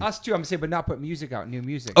 Everything. us too. I'm saying, but not put music out, new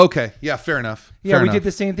music. Okay, yeah, fair enough. Yeah, Fair we enough. did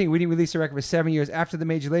the same thing. We didn't release a record for 7 years. After the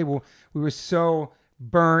major label, we were so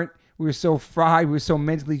burnt. We were so fried. We were so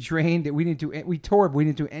mentally drained that we toured, but we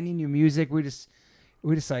didn't do any new music. We just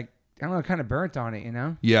like, I don't know, kind of burnt on it, you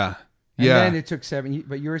know? Yeah. And Yeah. then it took 7,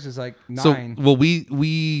 but yours is like 9. So, well,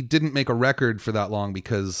 we didn't make a record for that long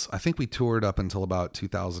because I think we toured up until about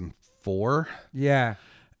 2004, Yeah.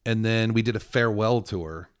 and then we did a farewell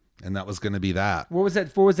tour, and that was going to be that. What was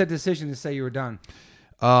that decision to say you were done?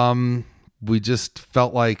 We just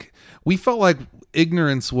felt like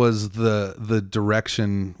ignorance was the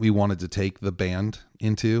direction we wanted to take the band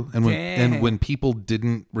into, and when people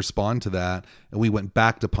didn't respond to that, and we went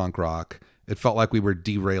back to punk rock, it felt like we were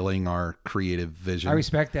derailing our creative vision. I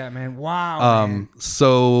respect that, man. Wow. Man.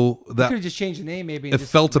 So You that could have just changed the name, maybe. it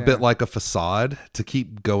felt a bit like a facade to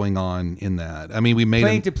keep going on in that. I mean, we made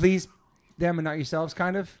playing to please them and not yourselves,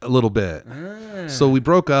 kind of. a little bit. So we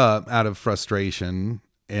broke up out of frustration,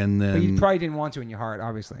 and then But you probably didn't want to in your heart,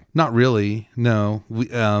 obviously. not really. No, we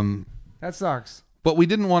That sucks. but we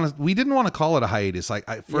didn't want to call it a hiatus. Like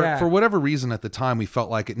for whatever reason at the time, we felt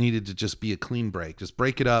like it needed to just be a clean break, just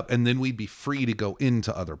break it up, and then we'd be free to go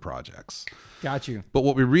into other projects. Got you. But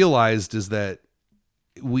what we realized is that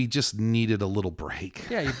we just needed a little break.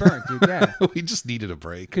 Yeah, you burnt, dude. Yeah. We just needed a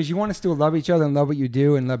break. Because you want to still love each other and love what you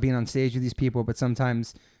do and love being on stage with these people, but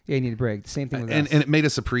sometimes you need a break. The same thing with us. And it made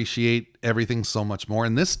us appreciate everything so much more.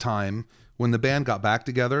 And this time, when the band got back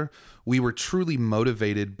together, we were truly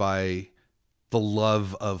motivated by the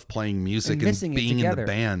love of playing music and missing it being in the together.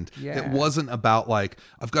 band. Yeah. It wasn't about like,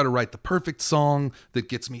 I've got to write the perfect song that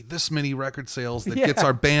gets me this many record sales, that gets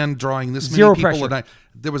our band drawing this Zero many people pressure. a night.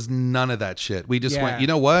 There was none of that shit. We just Yeah. went, you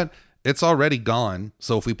know what? It's already gone.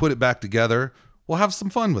 So if we put it back together, we'll have some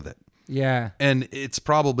fun with it. Yeah. And it's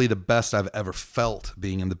probably the best I've ever felt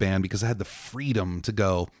being in the band because I had the freedom to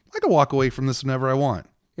go, I can walk away from this whenever I want.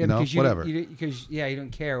 Yeah, You know, because whatever. You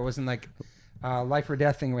don't care. It wasn't like life or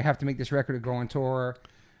death thing. We have to make this record to go on tour.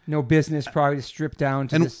 No business, probably just stripped down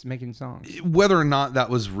to just making songs. Whether or not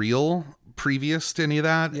that was real previous to any of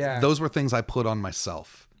that, those were things I put on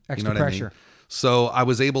myself. Extra you know what pressure. I mean? So I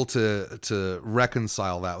was able to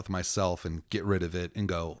reconcile that with myself and get rid of it and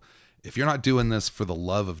go, if you're not doing this for the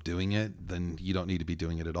love of doing it, then you don't need to be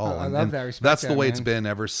doing it at all. I And love that. Respect that's the that, way it's man. been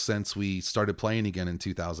ever since we started playing again in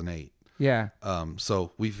 2008. Yeah.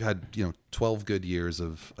 So we've had 12 good years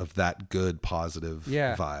of that good positive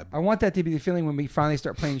vibe. I want that to be the feeling when we finally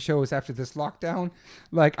start playing shows after this lockdown.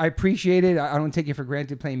 Like, I appreciate it. I don't take it for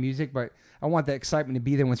granted playing music, but I want that excitement to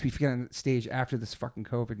be there once we get on the stage after this fucking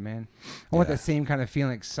COVID, man. I want that same kind of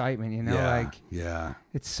feeling, excitement, Yeah.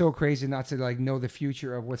 It's so crazy not to like know the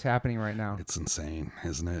future of what's happening right now. It's insane,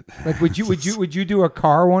 isn't it? Like, would you do a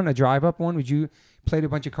car one, a drive up one? Would you play to a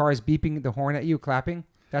bunch of cars beeping the horn at you, clapping?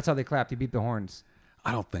 That's how they clap. They beep the horns.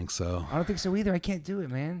 I don't think so. I don't think so either. I can't do it,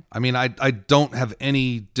 man. I mean, I don't have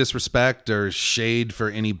any disrespect or shade for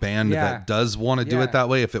any band that does want to do it that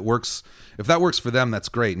way. If that works for them, that's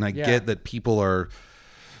great. And I get that people are,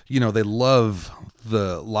 they love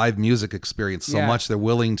the live music experience so much they're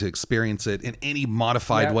willing to experience it in any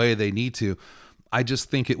modified way they need to. I just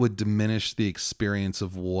think it would diminish the experience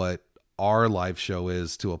of what our live show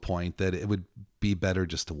is to a point that it would be better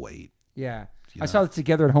just to wait. Yeah. I saw the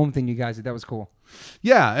Together at Home thing you guys did. That was cool.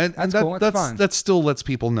 Yeah, and that's cool. That's fun. That still lets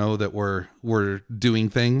people know that we're doing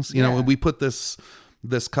things. We put this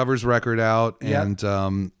covers record out,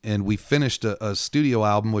 and we finished a studio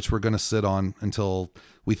album, which we're going to sit on until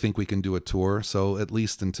we think we can do a tour. So at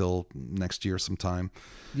least until next year sometime.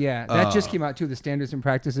 Yeah, that just came out too. The Standards and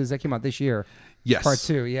Practices, that came out this year. Yes. Part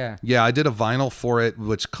 2, yeah. Yeah, I did a vinyl for it,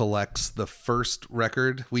 which collects the first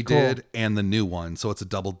record we did and the new one. So it's a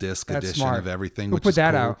double disc edition of everything. Who put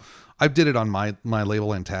that out? I did it on my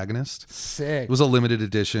label Antagonist. Sick. It was a limited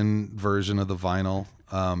edition version of the vinyl,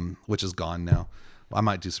 which is gone now. I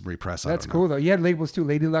might do some repress. That's cool, though. You had labels too.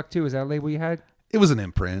 Lady Luck too. Is that a label you had? It was an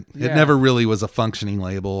imprint. Yeah. It never really was a functioning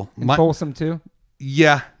label. And Folsom too?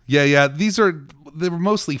 Yeah. They were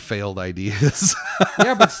mostly failed ideas.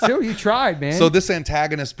 Yeah, but still, you tried, man. So this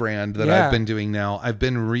Antagonist brand that I've been doing now, I've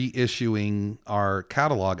been reissuing our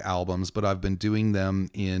catalog albums, but I've been doing them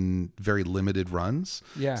in very limited runs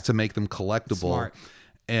to make them collectible. Smart.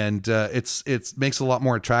 And it's makes it a lot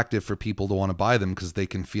more attractive for people to want to buy them because they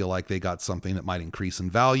can feel like they got something that might increase in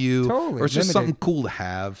value. Totally. Or it's just something cool to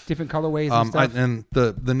have. Different colorways and stuff. And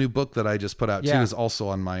the new book that I just put out too is also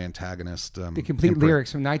on my Antagonist. The complete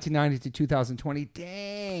lyrics from 1990 to 2020.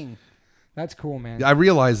 Dang. That's cool, man. I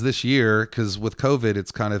realized this year, because with COVID,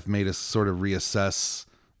 it's kind of made us sort of reassess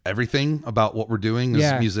everything about what we're doing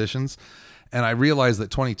as musicians. And I realized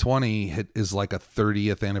that 2020 is like a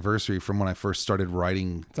 30th anniversary from when I first started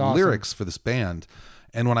writing lyrics for this band.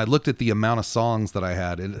 And when I looked at the amount of songs that I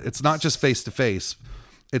had, it's not just Face to Face.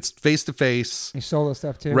 It's Face to Face. Your solo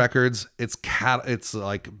stuff too. Records. It's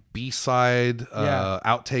like B-side,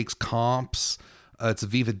 outtakes, comps. It's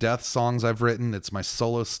Viva Death songs I've written. It's my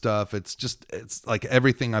solo stuff. It's like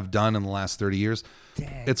everything I've done in the last 30 years.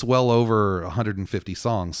 Dang. It's well over 150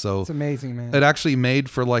 songs. So it's amazing, man. It actually made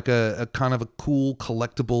for like a kind of a cool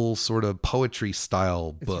collectible sort of poetry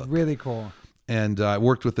style book. It's really cool. And I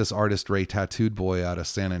worked with this artist, Ray Tattooed Boy, out of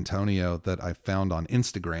San Antonio that I found on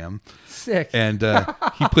Instagram. Sick. And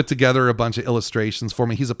he put together a bunch of illustrations for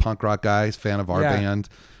me. He's a punk rock guy. He's a fan of our band.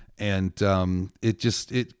 And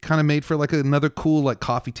it kind of made for like another cool like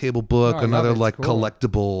coffee table book, another like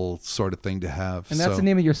collectible sort of thing to have. And that's the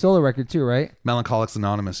name of your solo record too, right? Melancholics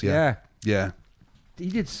Anonymous. Yeah. You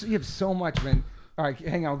have so much, man. All right,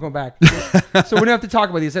 hang on, we're going back. So we don't have to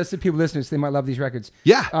talk about these. That's the people listeners. They might love these records.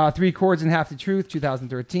 Yeah. 3 Chords and Half the Truth,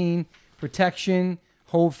 2013. Protection.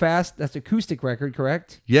 Hold Fast. That's acoustic record,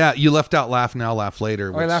 correct? Yeah, you left out Laugh Now, Laugh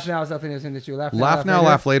Later. Laugh Now is nothing that's in this. Laugh Now,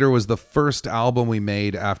 Laugh Later was the first album we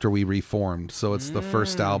made after we reformed. So it's the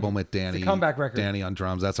first album with Danny. It's a comeback record. Danny on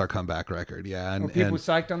drums. That's our comeback record. Yeah. And people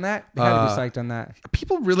psyched on that? They had to be psyched on that.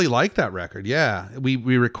 People really like that record. Yeah. We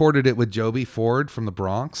recorded it with Joby Ford from the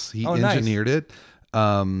Bronx. He engineered it.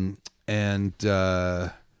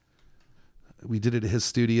 We did it at his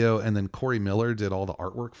studio, and then Corey Miller did all the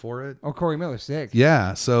artwork for it. Oh, Corey Miller, sick.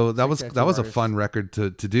 Yeah, so that was a fun record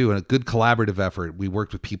to do, and a good collaborative effort. We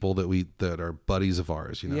worked with people that are buddies of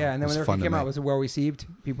ours. Yeah, and then when the record came out, was it well received?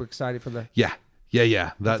 People were excited for the. Yeah.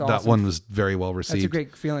 That one was very well received. That's a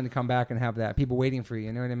great feeling to come back and have that. People waiting for you.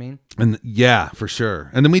 You know what I mean? And yeah, for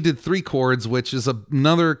sure. And then we did 3 Chords, which is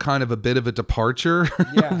another kind of a bit of a departure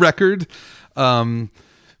record.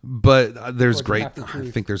 But I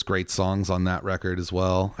think there's great songs on that record as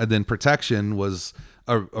well. And then Protection was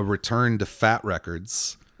a return to Fat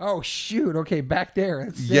Records. Oh, shoot. Okay, back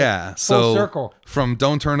there. Yeah. Full circle. From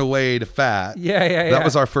Don't Turn Away to Fat. Yeah. That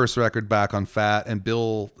was our first record back on Fat. And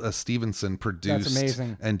Bill Stevenson produced. That's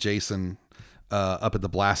amazing. And Jason up at the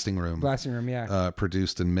Blasting Room.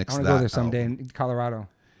 Produced and mixed that. I want to go there someday in Colorado.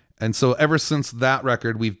 And so ever since that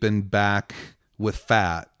record, we've been back with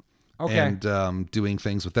Fat. Okay. and doing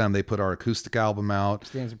things with them. They put our acoustic album out,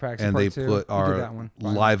 Stands in Practice and Part they 2. put We did our that one.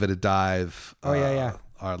 Wow. Live at a Dive,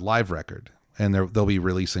 our live record, and they'll be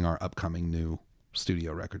releasing our upcoming new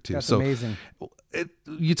studio record too. That's so amazing.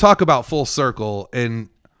 You talk about full circle, and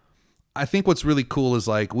I think what's really cool is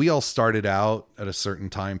like we all started out at a certain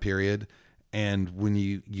time period, and when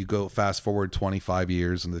you go fast forward 25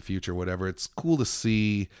 years into the future, whatever, it's cool to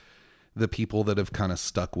see the people that have kind of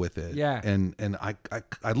stuck with it. Yeah. And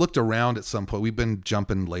I looked around at some point. We've been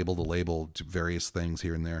jumping label to label to various things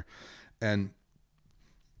here and there, and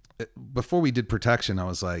before we did Protection, I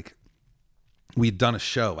was like, we'd done a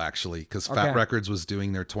show actually because Fat Records was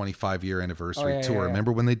doing their 25-year anniversary tour.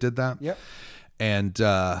 Remember when they did that? Yep. And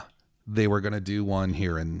they were going to do one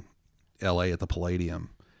here in LA at the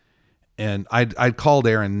Palladium. And I'd called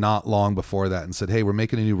Aaron not long before that and said, hey, we're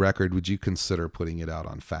making a new record. Would you consider putting it out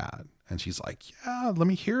on Fat? And she's like, yeah, let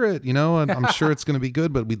me hear it. You know, and I'm sure it's going to be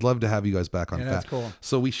good, but we'd love to have you guys back on Fat. That's cool.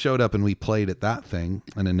 So we showed up and we played at that thing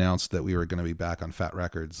and announced that we were going to be back on Fat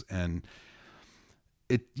Records. And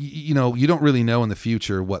you know, you don't really know in the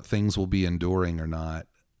future what things will be enduring or not.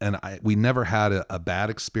 And we never had a bad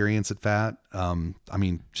experience at Fat. I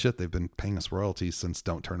mean, shit, they've been paying us royalties since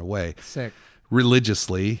Don't Turn Away. Sick.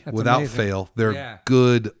 Religiously, That's without amazing. fail. They're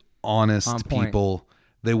good, honest people.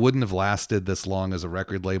 They wouldn't have lasted this long as a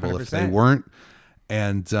record label 100%. if they weren't.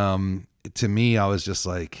 And to me, I was just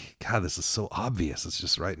like, God, this is so obvious. It's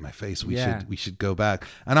just right in my face. We should go back.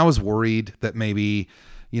 And I was worried that maybe,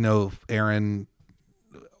 you know, Aaron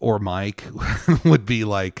or Mike would be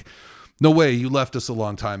like, no way, you left us a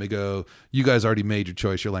long time ago. You guys already made your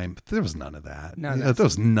choice. You're lame. But there was none of that. There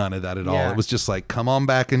was none of that at all. It was just like, come on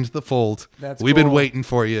back into the fold. We've been waiting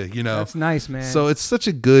for you, you know. That's nice, man. So it's such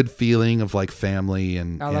a good feeling of like family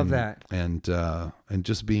and I love that. And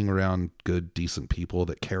just being around good, decent people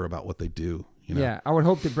that care about what they do. You know? Yeah, I would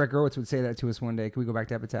hope that Brett Gurwitz would say that to us one day. Can we go back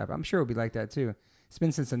to Epitaph? I'm sure it would be like that too. It's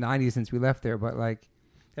been since the 90s since we left there, but like,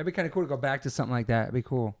 that'd be kind of cool to go back to something like that. It'd be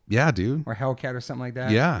cool. Yeah, dude. Or Hellcat or something like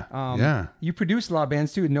that. Yeah. Yeah. You produced a lot of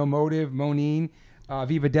bands too. No Motive, Monine,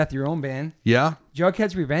 Viva Death, your own band. Yeah.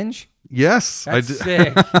 Jughead's Revenge. Yes. That's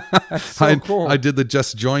sick. That's so cool. I did the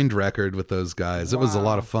Just Joined record with those guys. It was a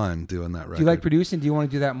lot of fun doing that record. Do you like producing? Do you want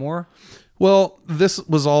to do that more? Well, this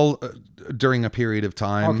was all during a period of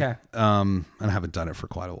time. Okay. And I haven't done it for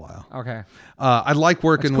quite a while. Okay. I like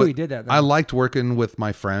working That's cool with. you did that, though. I liked working with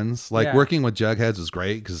my friends. Like Yeah. working with Jugheads was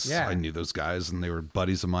great because Yeah. I knew those guys and they were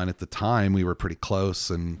buddies of mine at the time. We were pretty close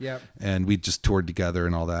and Yep. and we just toured together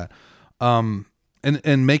and all that.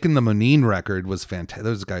 And making the Monine record was fantastic.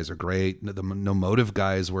 Those guys are great. The No Motive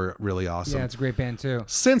guys were really awesome. Yeah, it's a great band too.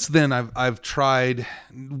 Since then, I've tried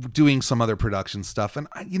doing some other production stuff, and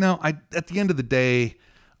I at the end of the day,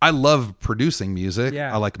 I love producing music.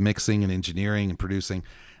 Yeah. I like mixing and engineering and producing.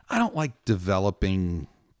 I don't like developing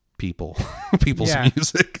people's Yeah.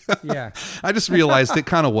 music. Yeah. I just realized it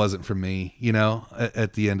kind of wasn't for me.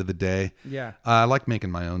 At the end of the day, Yeah. I like making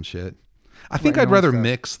my own shit. I think Writing I'd rather your own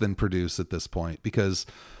stuff. mix than produce at this point because,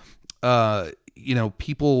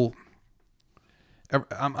 people.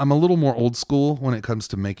 I'm a little more old school when it comes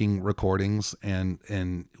to making recordings, and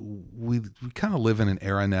we kind of live in an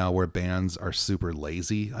era now where bands are super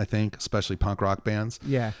lazy. I think, especially punk rock bands.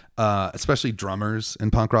 Yeah. Especially drummers in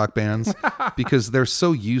punk rock bands, because they're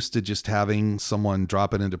so used to just having someone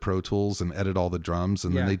drop it into Pro Tools and edit all the drums,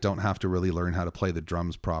 and then Yeah. they don't have to really learn how to play the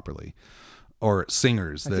drums properly. Or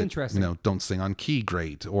singers That's that interesting. don't sing on key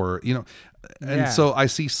great, or and Yeah. so I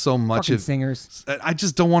see so much Fucking of singers. I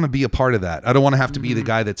just don't want to be a part of that. I don't want to have to be the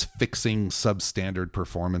guy that's fixing substandard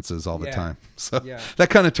performances all the Yeah. time. So Yeah.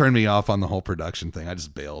 that kind of turned me off on the whole production thing. I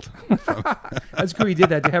just bailed. That's cool you did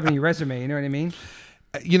that to have it in your resume. You know what I mean?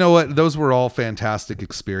 You know what? Those were all fantastic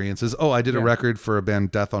experiences. Oh, I did a Yeah. record for a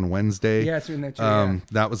band, Death on Wednesday. Yeah, it's in that.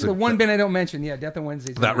 That was the one band I don't mention. Yeah, Death on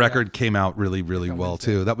Wednesdays. that record came out really, really well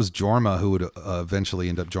Wednesday. too. That was Jorma, who would eventually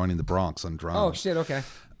end up joining the Bronx on drums. Oh shit! Okay,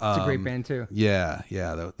 it's a great band too. Yeah,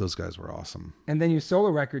 those guys were awesome. And then your solo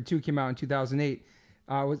record too came out in 2008.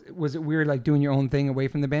 Was it weird like doing your own thing away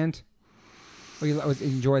from the band? Or you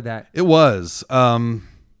enjoyed that? It was.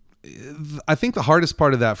 I think the hardest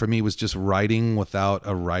part of that for me was just writing without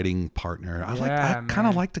a writing partner. I kind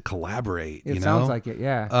of like to collaborate. It sounds like it.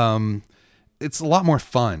 Yeah. it's a lot more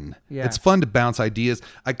fun. Yeah. It's fun to bounce ideas.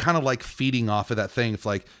 I kind of like feeding off of that thing. If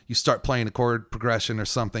like you start playing a chord progression or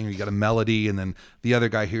something, or you got a melody, and then the other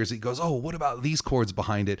guy hears it, he goes, "Oh, what about these chords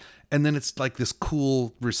behind it?" And then it's like this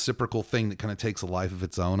cool reciprocal thing that kind of takes a life of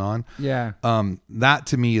its own on. Yeah. That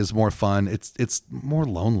to me is more fun. It's more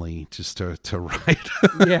lonely just to write.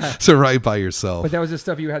 Yeah. To write by yourself. But that was the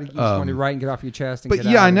stuff you just wanted to write and get off your chest. And But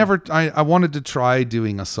get yeah, out I wanted to try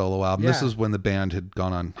doing a solo album. This Yeah. is when the band had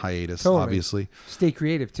gone on hiatus, Totally. obviously. Stay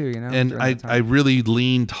creative too, And during I that time. I really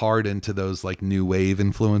leaned hard into those like new wave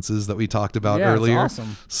influences that we talked about Yeah, it's earlier.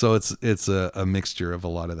 awesome. So it's a mixture of a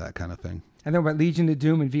lot of that kind of thing. And then about Legion of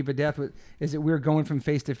Doom and Viva Death, is it weird going from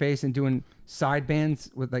face to face and doing side bands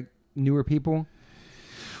with like newer people?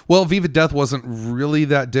 Well, Viva Death wasn't really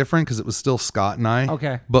that different because it was still Scott and I.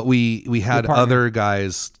 Okay. But we had partner. other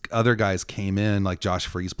guys. Other guys came in, like Josh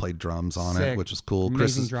Freese played drums on Sick. it, which was cool. Amazing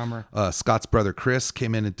Chris's drummer. Scott's brother Chris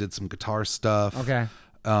came in and did some guitar stuff. Okay.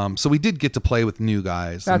 So we did get to play with new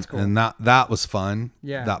guys. That's and, cool. And that was fun.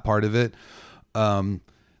 Yeah. That part of it.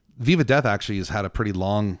 Viva Death actually has had a pretty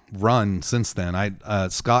long run since then.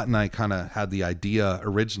 Scott and I kind of had the idea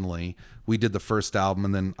originally. We did the first album,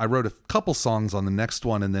 and then I wrote a couple songs on the next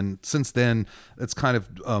one, and then since then it's kind of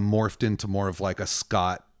morphed into more of like a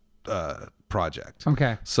Scott project.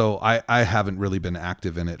 Okay. So I haven't really been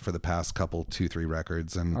active in it for the past couple 2-3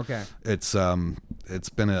 records, and Okay. it's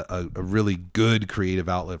been a really good creative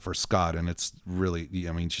outlet for Scott, and it's really,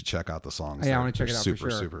 I mean, you should check out the songs. Yeah, I They're- wanna check they're it out for super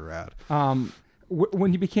sure. super rad.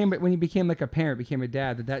 When you became like a parent, became a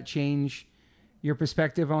dad, did that change your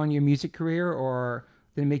perspective on your music career, or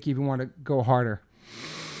did it make you even want to go harder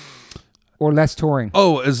or less touring?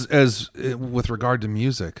 Oh, as with regard to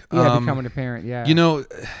music, Yeah, becoming a parent. Yeah, you know,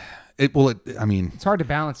 I mean, it's hard to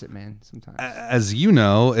balance it, man. Sometimes. as you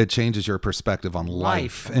know, it changes your perspective on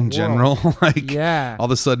life Life, in world. general. Like, Yeah. all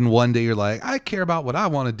of a sudden, one day you're like, I care about what I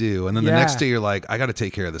want to do, and then the Yeah. next day you're like, I got to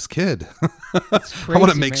take care of this kid. It's I want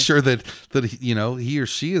to crazy, make man. sure that he or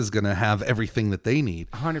she is going to have everything that they need.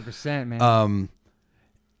 100%, man.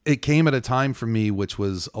 It came at a time for me which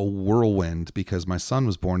was a whirlwind because my son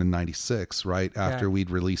was born in 96, right after we'd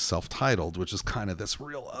released Self-Titled, which is kind of this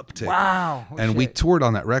real uptick. Wow. Oh, And we shit. toured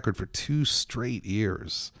on that record for 2 straight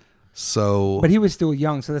years. So But he was still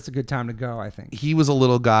young, so that's a good time to go, I think. he was a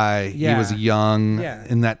little guy. Yeah. He was young Yeah.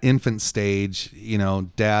 in that infant stage.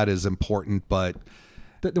 Dad is important, but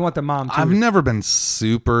They want the mom too. I've never been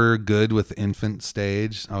super good with infant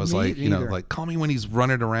stage. I was Me like, either. like call me when he's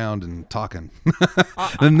running around and talking.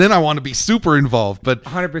 And then I want to be super involved, but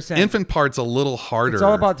 100%. infant part's a little harder It's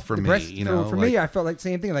all about for the me, breast. For me, I felt like the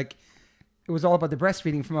same thing. Like it was all about the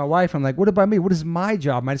breastfeeding for my wife. I'm like, what about me? What is my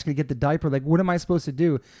job? Am I just gonna get the diaper? Like, what am I supposed to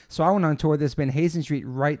do? So I went on tour this been Hazen Street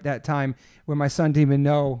right that time where my son didn't even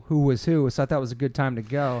know who was who. So I thought it was a good time to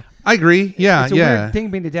go. I agree. Yeah. It's a Yeah. weird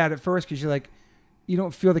thing being a dad at first because you're like, you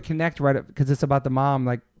don't feel the connect right because it's about the mom.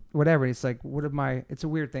 Like whatever. It's like, what am I? It's a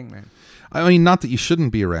weird thing, man. I mean, not that you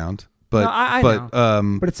shouldn't be around, but, No, I but,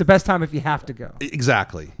 But it's the best time if you have to go.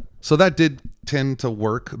 exactly. So that did tend to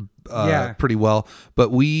work Yeah. pretty well.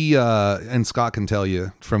 But we, and Scott can tell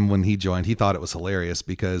you from when he joined, he thought it was hilarious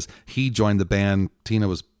because he joined the band. Tina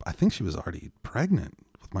I think she was already pregnant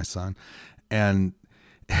with my son. And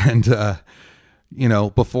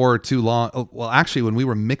before too long, well, actually, when we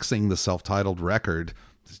were mixing the Self-Titled record,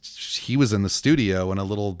 he was in the studio in a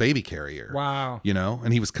little baby carrier. Wow.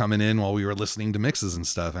 And he was coming in while we were listening to mixes and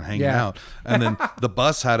stuff and hanging Yeah. out. And then the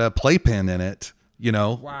bus had a playpen in it,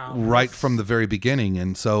 Wow. right from the very beginning.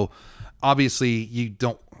 And so obviously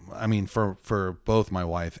for both my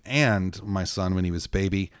wife and my son when he was a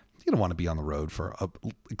baby, you don't want to be on the road for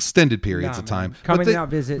extended periods of time. Come But in and out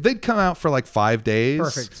visit. They'd come out for like 5 days.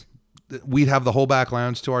 Perfect. We'd have the whole back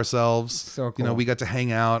lounge to ourselves. So cool. We got to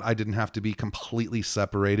hang out. I didn't have to be completely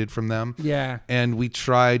separated from them. Yeah. And we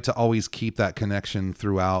tried to always keep that connection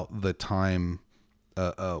throughout the time,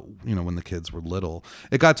 when the kids were little.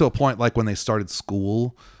 It got to a point like when they started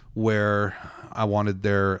school where I wanted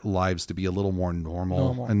their lives to be a little more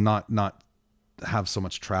normal. And not have so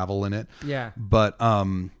much travel in it. Yeah. But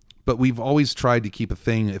we've always tried to keep a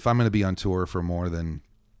thing. If I'm going to be on tour for more than,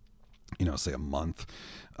 say a month,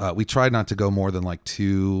 we tried not to go more than like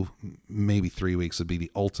 2, maybe 3 weeks would be the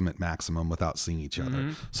ultimate maximum without seeing each other.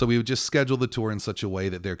 Mm-hmm. So we would just schedule the tour in such a way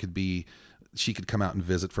that she could come out and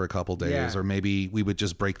visit for a couple days, Yeah. or maybe we would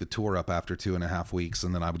just break the tour up after 2.5 weeks,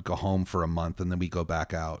 and then I would go home for a month, and then we go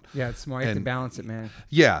back out. Yeah, it's smart. You have to And- balance it, man.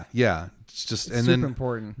 Yeah, It's just, It's and super then,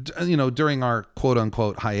 important. you know, during our quote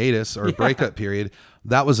unquote hiatus or breakup period,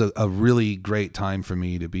 that was a really great time for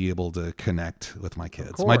me to be able to connect with my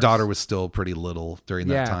kids. My daughter was still pretty little during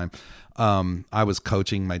that time. I was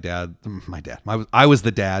coaching I was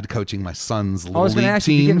the dad coaching my son's little league teams.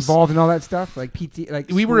 Did you get involved in all that stuff? Like PT, like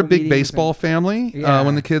we were a big baseball family Yeah.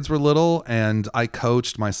 when the kids were little, and I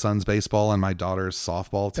coached my son's baseball and my daughter's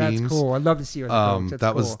softball teams. That's cool. I'd love to see you as a coach.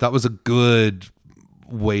 That's that was a good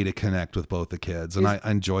way to connect with both the kids, and I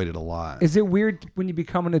enjoyed it a lot. Is it weird when you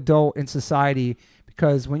become an adult in society?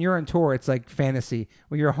 Because when you're on tour, it's like fantasy.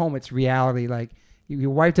 When you're home, it's reality. Like your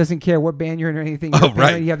wife doesn't care what band you're in or anything.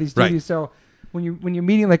 Right. You have these duties. So when you're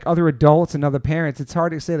meeting like other adults and other parents, it's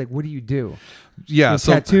hard to say like, what do you do? Yeah,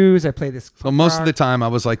 so tattoos. I play this. So most of the time, I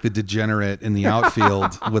was like the degenerate in the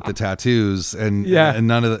outfield with the tattoos, and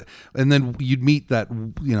none of the. And then you'd meet that,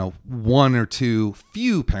 you know, one or two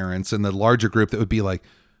few parents in the larger group that would be like,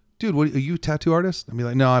 "Dude, what are you a tattoo artist?" I'd be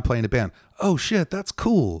like, "No, I play in a band." "Oh shit, that's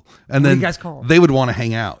cool." And then you guys call? They would want to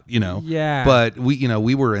hang out, you know. Yeah. But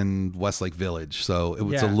we were in Westlake Village, so it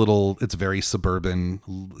was it's very suburban,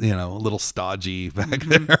 you know, a little stodgy back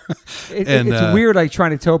there. It's weird, like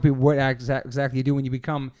trying to tell people what exactly you do when you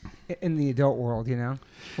become in the adult world, you know,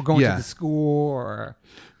 or going to the school or.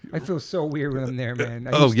 I feel so weird when I'm there, man.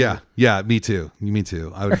 Yeah, me too.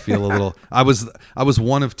 I would feel a little. I was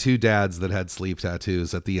one of two dads that had sleeve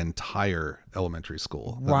tattoos at the entire elementary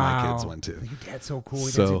school that my kids went to. Your dad's so cool.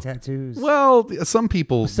 He does tattoos. Well, some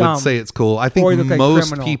people would say it's cool. I think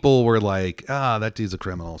most people were like, that dude's a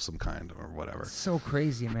criminal of some kind or whatever. It's so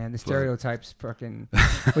crazy, man. The stereotypes fucking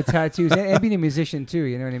with tattoos and being a musician too.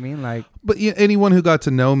 You know what I mean? Like, but anyone who got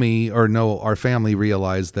to know me or know our family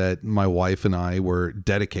realized that my wife and I were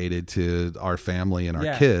dedicated to our family and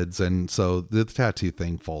our kids, and so the tattoo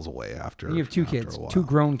thing falls away after. And you have two kids, two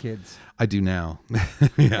grown kids. I do now.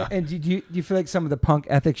 Yeah. And do you feel like some of the punk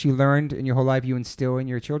ethics you learned in your whole life you instill in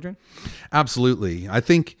your children? Absolutely. I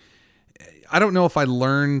don't know if I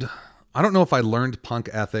learned punk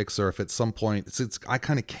ethics, or if at some point I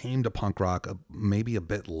kind of came to punk rock maybe a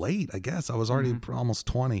bit late. I guess I was already almost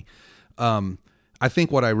 20. I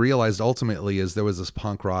think what I realized ultimately is there was this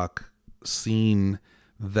punk rock scene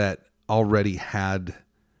that already had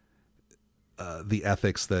the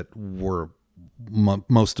ethics that were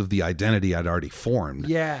most of the identity I'd already formed.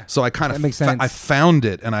 Yeah. So I kind of I found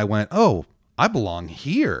it and I went, oh, I belong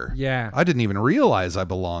here. Yeah. I didn't even realize I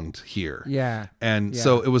belonged here. Yeah. And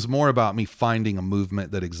so it was more about me finding a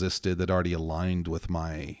movement that existed that already aligned with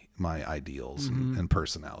my ideals and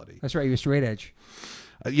personality. That's right. You're straight edge.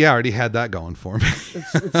 I already had that going for me.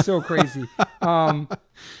 It's so crazy. Do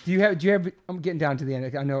you have, I'm getting down to the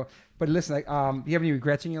end. I know, but listen, like, do you have any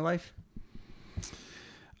regrets in your life?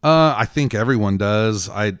 I think everyone does.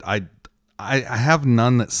 I have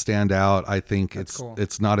none that stand out. I think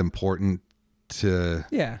it's not important to.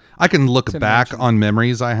 Yeah. I can look back on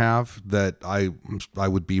memories I have that I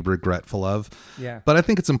would be regretful of. Yeah. But I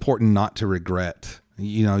think it's important not to regret.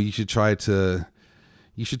 You know, you should try to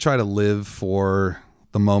live for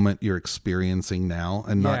the moment you're experiencing now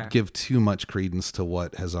and not give too much credence to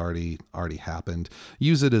what has already happened.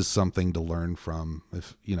 Use it as something to learn from,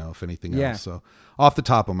 if anything else. So off the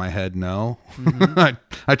top of my head, no.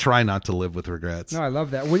 I try not to live with regrets. No, I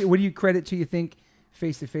love that. What do you credit to, you think,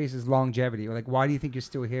 Face to Face is longevity? Or like, why do you think you're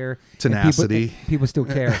still here? Tenacity. People still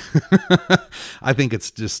care. I think it's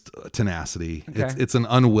just tenacity. Okay. It's an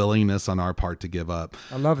unwillingness on our part to give up.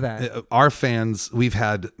 I love that. Our fans, we've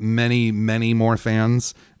had many, many more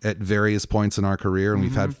fans at various points in our career, and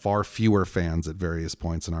we've had far fewer fans at various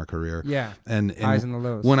points in our career. Yeah. And highs and the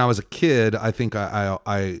lows. When I was a kid, I think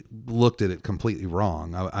I looked at it completely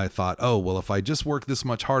wrong. I thought, oh, well, if I just work this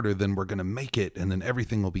much harder, then we're going to make it, and then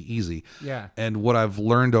everything will be easy. Yeah. And what I've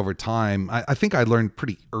learned over time, I think I learned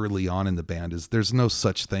pretty early on in the band, is there's no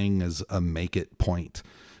such thing as a make it point.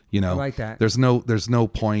 You know, I like that. There's no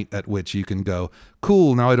point at which you can go,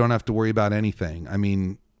 cool, now I don't have to worry about anything. I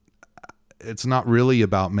mean, it's not really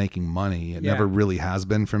about making money. It never really has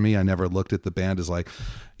been for me. I never looked at the band as like,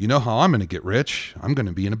 you know how I'm going to get rich? I'm going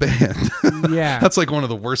to be in a band. Yeah. That's like one of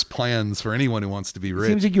the worst plans for anyone who wants to be rich.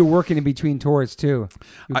 Seems like you're working in between tours too.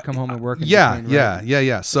 You come home and work.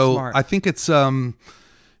 Yeah. So smart. I think it's, you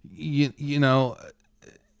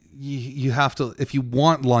have to, if you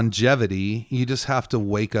want longevity, you just have to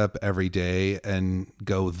wake up every day and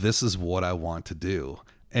go, this is what I want to do.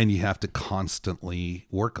 And you have to constantly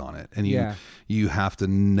work on it. And you have to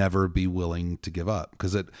never be willing to give up.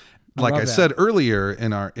 Because like I said earlier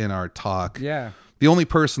in our talk, the only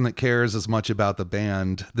person that cares as much about the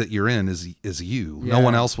band that you're in is you. No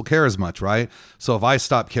one else will care as much, right? So if I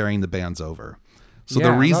stop caring, the band's over. So Yeah,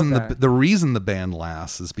 the I reason love that. the reason the band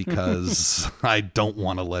lasts is because I don't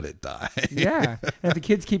want to let it die. Yeah. And if the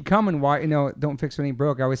kids keep coming, why, don't fix what ain't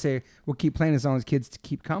broke. I always say we'll keep playing as long as kids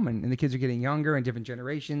keep coming. And the kids are getting younger and different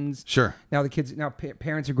generations. Sure. Now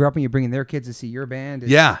parents who grew up and you're bringing their kids to see your band.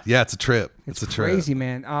 Yeah, it's a trip. It's a trip. crazy,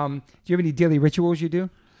 man. Do you have any daily rituals you do?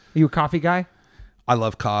 Are you a coffee guy? I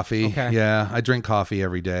love coffee. Okay. Yeah, I drink coffee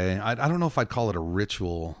every day. I don't know if I'd call it a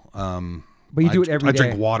ritual. But you do it every day. I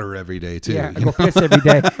drink water every day too. Yeah, I go piss every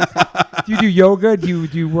day. Do you do yoga? Do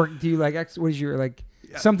you work? Do you like what is your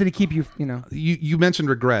something to keep you? You mentioned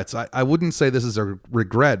regrets. I wouldn't say this is a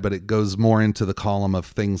regret, but it goes more into the column of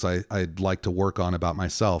things I'd like to work on about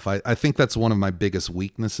myself. I think that's one of my biggest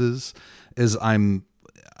weaknesses is I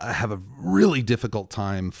have a really difficult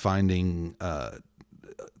time finding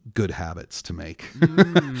good habits to make.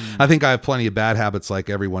 I think I have plenty of bad habits like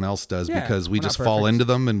everyone else does because we just fall into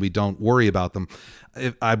them and we don't worry about them.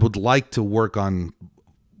 I would like to work on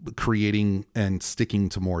creating and sticking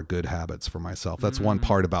to more good habits for myself. That's one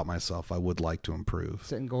part about myself I would like to improve.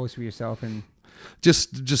 Setting goals for yourself and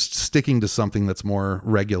just sticking to something that's more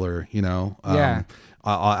regular, Yeah.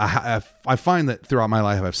 I find that throughout my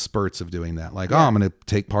life I have spurts of doing that. Like, I'm going to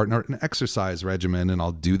take part in an exercise regimen and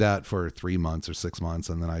I'll do that for 3 months or 6 months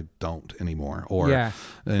and then I don't anymore. Or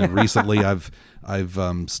and recently I've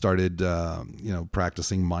started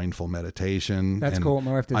practicing mindful meditation. That's and cool.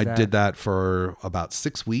 My wife does I that. did that for about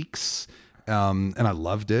 6 weeks. And I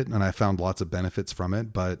loved it and I found lots of benefits from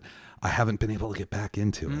it, but I haven't been able to get back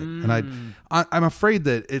into it. And I'm afraid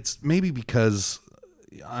that it's maybe because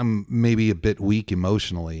I'm maybe a bit weak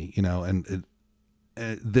emotionally, and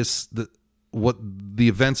the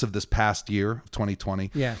events of this past year of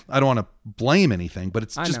 2020. Yeah. I don't want to blame anything, but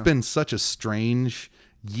it's I just know. been such a strange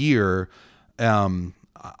year.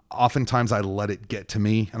 Oftentimes I let it get to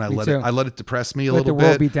me and I let it depress me a Let little the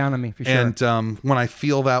world bit. beat down on me for sure. And when I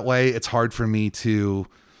feel that way, it's hard for me to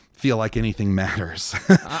feel like anything matters.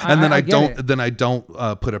 And then I don't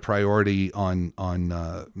put a priority on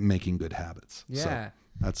making good habits. Yeah. So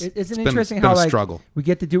that's Isn't it been interesting a how struggle. we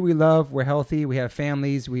get to do what we love, we're healthy, we have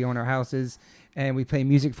families, we own our houses, and we play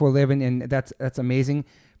music for a living, and that's amazing.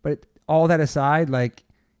 But all that aside,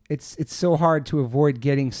 it's so hard to avoid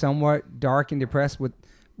getting somewhat dark and depressed with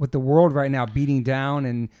the world right now beating down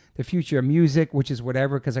and the future of music, which is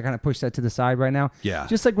whatever, because I kind of push that to the side right now. Yeah.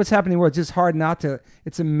 Just like what's happening in the world, it's just hard not to.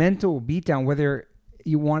 It's a mental beatdown, whether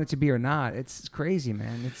you want it to be or not. It's crazy,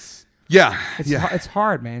 man. It's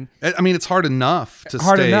hard, man. I mean, it's hard enough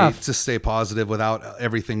to stay positive without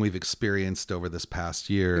everything we've experienced over this past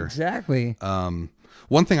year. Exactly.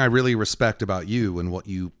 One thing I really respect about you and what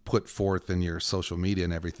you put forth in your social media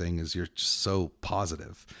and everything is you're just so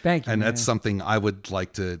positive. Thank you, and man. that's something I would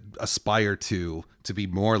like to aspire to be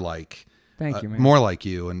more like. Thank you, man. More like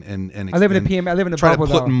you, and I live in a PM. I live in a try bubble.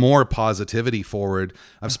 to put though. more positivity forward.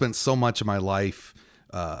 I've spent so much of my life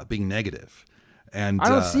being negative, and I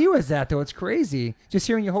don't see you as that though. It's crazy. Just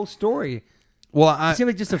hearing your whole story. Well, You seem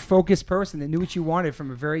like just a focused person that knew what you wanted from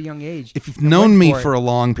a very young age. if you've known me for a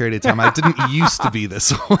long period of time, I didn't used to be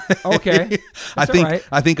this way. Okay. I That's think all right.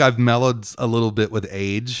 I think I've mellowed a little bit with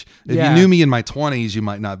age. If Yeah. you knew me in my 20s, you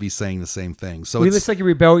might not be saying the same thing. So Were you it's just like a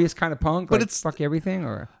rebellious kind of punk, But like it's- fuck everything,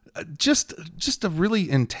 or just a really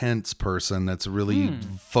intense person that's really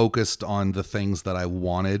focused on the things that I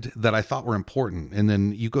wanted, that I thought were important. And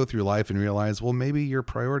then you go through life and realize, well, maybe your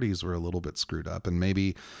priorities were a little bit screwed up, and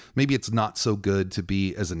maybe it's not so good to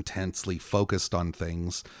be as intensely focused on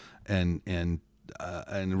things and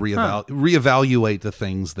reevaluate the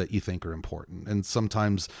things that you think are important. And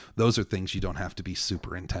sometimes those are things you don't have to be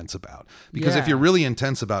super intense about, because if Yeah. you're really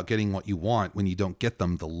intense about getting what you want, when you don't get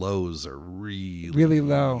them, the lows are really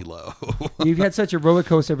low. low. You've had such a roller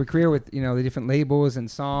coaster of a career with the different labels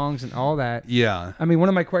and songs and all that. Yeah. I mean, one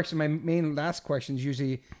of my main last questions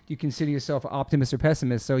usually, do you consider yourself an optimist or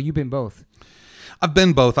pessimist? So you've been both. I've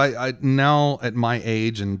been both. I now at my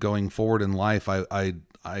age and going forward in life, I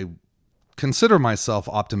consider myself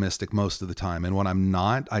optimistic most of the time. And when I'm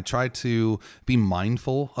not, I try to be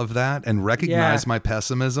mindful of that and recognize my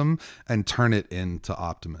pessimism and turn it into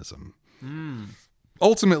optimism.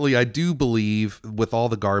 Ultimately, I do believe, with all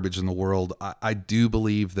the garbage in the world, I do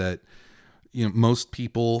believe that most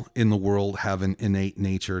people in the world have an innate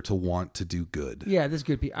nature to want to do good. Yeah, there's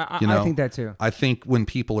good people. I think that too. I think when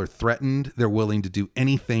people are threatened, they're willing to do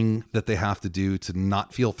anything that they have to do to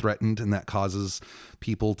not feel threatened, and that causes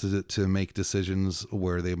people to make decisions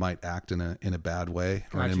where they might act in a bad way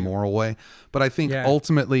or an immoral way. But I think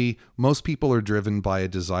ultimately most people are driven by a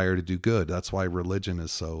desire to do good. That's why religion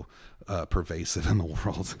is so pervasive in the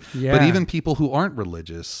world. Yeah. But even people who aren't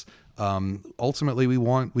religious ultimately we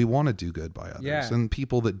want to do good by others, Yeah. and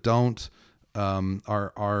people that don't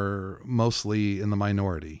are mostly in the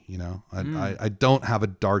minority. You know, I don't have a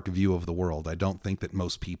dark view of the world. I don't think that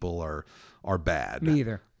most people are bad. Me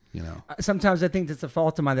either. You know, Sometimes I think that's a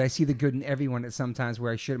fault of mine that I see the good in everyone at sometimes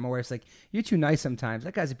where I should. My wife's like, you're too nice sometimes.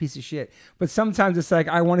 That guy's a piece of shit. But sometimes it's like,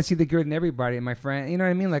 I want to see the good in everybody. And my friend, you know what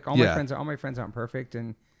I mean? Like all my friends aren't perfect.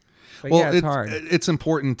 But well, yeah, it's hard. It's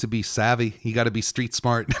important to be savvy. You got to be street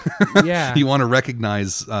smart. Yeah. You want to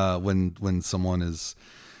recognize when someone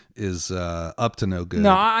is up to no good.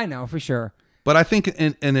 No, I know for sure. But I think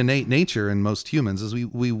an innate nature in most humans is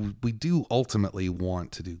we do ultimately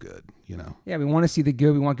want to do good, you know? Yeah, we want to see the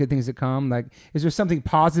good. We want good things to come. Like, is there something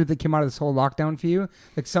positive that came out of this whole lockdown for you?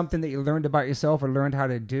 Like something that you learned about yourself or learned how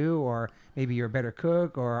to do, or maybe you're a better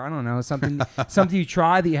cook, or I don't know, something you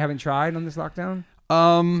tried that you haven't tried on this lockdown?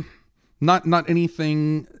 Not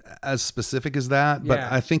anything as specific as that, but Yeah.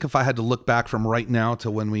 I think if I had to look back from right now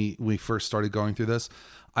to when we first started going through this,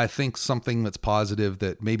 I think something that's positive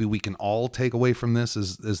that maybe we can all take away from this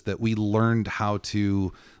is that we learned how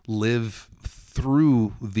to live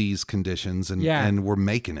through these conditions, and we're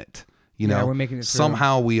making it. You know, we're making it through.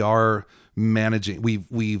 Somehow we are managing.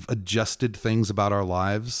 We've adjusted things about our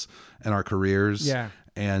lives and our careers. Yeah.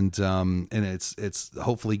 And it's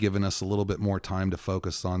hopefully given us a little bit more time to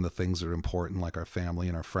focus on the things that are important, like our family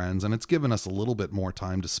and our friends, and it's given us a little bit more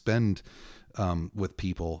time to spend with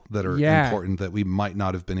people that are important that we might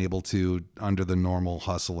not have been able to under the normal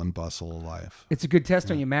hustle and bustle of life. It's a good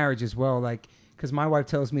test on your marriage as well. Like, because my wife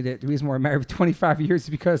tells me that the reason why I'm married for 25 years is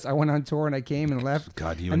because I went on tour and I came and left.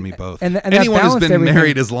 God, you and me both. And anyone who's been everything.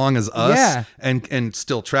 married as long as us, Yeah. and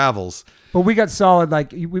still travels. But we got solid.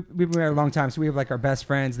 Like we've been married a long time, so we have like our best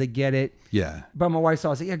friends. They get it. Yeah. But my wife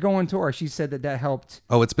saw us. Yeah, go on tour. She said that helped.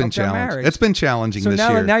 Oh, it's been helped our challenging. marriage. It's been challenging So this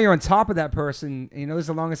year. now you're on top of that person. You know, this is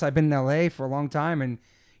the longest I've been in LA for a long time, and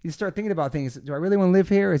you start thinking about things. Do I really want to live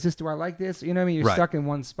here? Do I like this? You know what I mean? You're Right. stuck in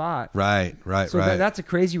one spot. Right. So that's a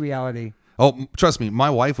crazy reality. Oh, trust me, my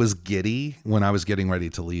wife was giddy when I was getting ready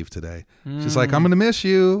to leave today. She's like, I'm going to miss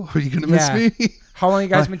you. Are you going to miss me? How long you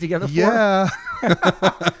guys been together for? Yeah.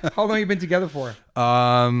 How long you been together for?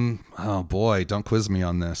 Oh boy, don't quiz me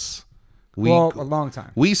on this. A long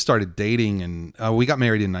time. We started dating and we got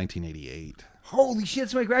married in 1988. Holy shit,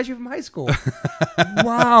 so I graduated from high school.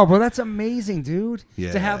 Wow, bro, that's amazing, dude.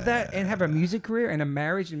 Yeah. To have that and have a music career and a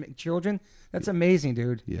marriage and children, that's amazing,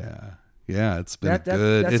 dude. Yeah, it's been That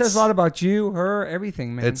good. That says a lot about you, her,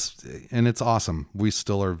 everything, man. It's awesome. We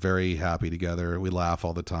still are very happy together. We laugh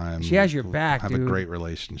all the time. She has your back, have dude. a great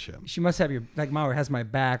relationship. She must have like Mauer has my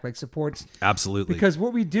back, like supports. Absolutely. Because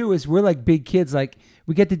what we do is we're like big kids. Like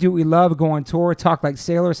we get to do what we love, go on tour, talk like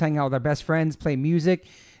sailors, hang out with our best friends, play music.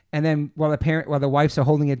 And then while the wives are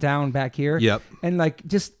holding it down back here. Yep. And like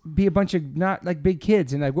just be a bunch of not like big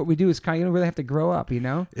kids. And like what we do is kind of, you don't really have to grow up, you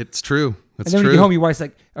know? It's true. And then when you get home, your wife's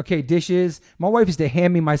like, okay, dishes. My wife used to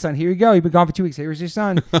hand me my son. Here you go. You've been gone for 2 weeks. Here's your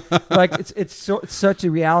son. Like it's such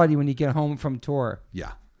a reality when you get home from tour.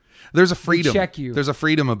 Yeah. There's a freedom. They check you. There's a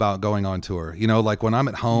freedom about going on tour. You know, like when I'm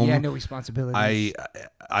at home, Yeah, no responsibilities.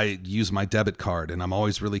 I use my debit card and I'm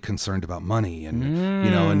always really concerned about money and you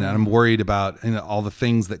know, and I'm worried about all the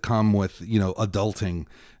things that come with, you know, adulting.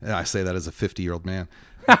 And I say that as a 50-year-old man.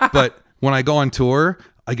 But when I go on tour,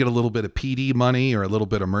 I get a little bit of PD money or a little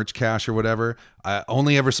bit of merch cash or whatever. I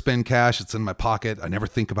only ever spend cash. It's in my pocket. I never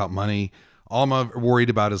think about money. All I'm worried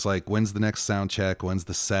about is like, when's the next sound check? When's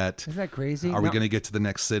the set? Isn't that crazy? Are we going to get to the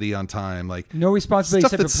next city on time? Like no responsibility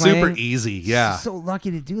stuff except that's for playing. super easy. Yeah. So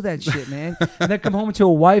lucky to do that shit, man. And then come home to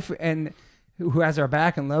a wife and who has our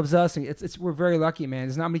back and loves us. And we're very lucky, man.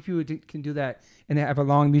 There's not many people who can do that and have a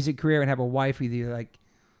long music career and have a wife with you like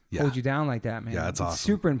hold you down like that, man. Yeah, it's awesome.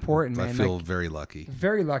 Super important, man. I feel very lucky.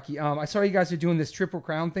 Very lucky. I saw you guys are doing this Triple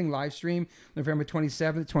Crown thing live stream November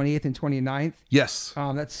 27th, 28th, and 29th. Yes.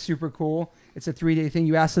 That's super cool. It's a 3-day thing.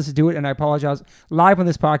 You asked us to do it, and I apologize live on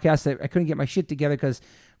this podcast that I couldn't get my shit together because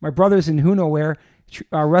my brother's in who know where.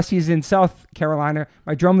 Rusty's in South Carolina.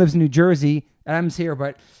 My drum lives in New Jersey. Adam's here,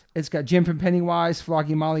 but it's got Jim from Pennywise,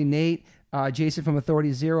 Floggy Molly, Nate, Jason from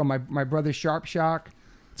Authority Zero, my brother Sharp Shock.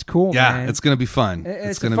 It's cool, yeah, man. it's going to be fun.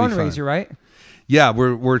 It's going a to be fun. fundraiser, right? Yeah,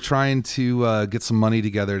 we're trying to get some money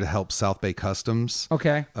together to help South Bay Customs.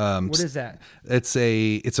 Okay. What is that? It's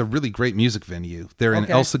a really great music venue. They're in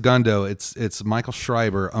Okay. El Segundo. It's Michael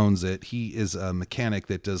Schreiber owns it. He is a mechanic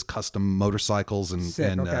that does custom motorcycles and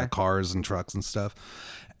Sick, okay. cars and trucks and stuff.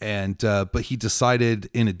 And but he decided,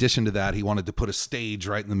 in addition to that, he wanted to put a stage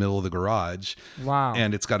right in the middle of the garage. Wow.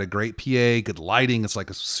 And it's got a great PA, good lighting. It's like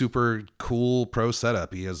a super cool pro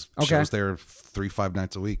setup. He has shows there 3-5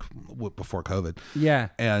 nights a week before before COVID. Yeah.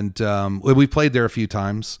 And we played there a few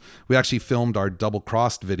times. We actually filmed our Double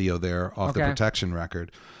Crossed video there off the Protection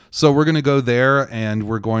record. So we're going to go there, and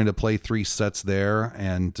we're going to play 3 sets there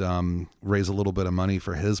and raise a little bit of money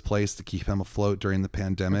for his place to keep him afloat during the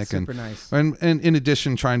pandemic. That's super nice. And in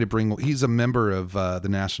addition, trying to bring, he's a member of the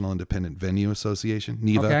National Independent Venue Association,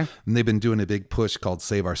 NIVA, and they've been doing a big push called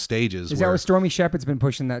Save Our Stages. Is that where Stormy Shepherd's been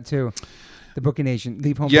pushing that too? The booking agent,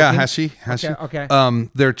 Leave Home Yeah, Booking? has she? Okay.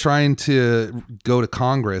 They're trying to go to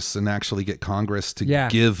Congress and actually get Congress to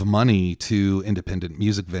give money to independent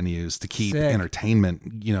music venues to keep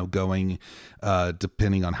entertainment, going,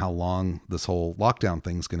 depending on how long this whole lockdown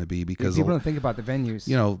thing's going to be. Because people don't think about the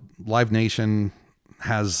venues. Live Nation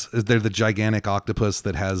they're the gigantic octopus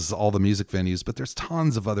that has all the music venues, but there's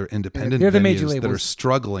tons of other independent venues that are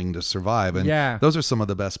struggling to survive. And those are some of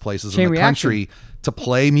the best places in the country to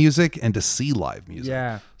play music and to see live music.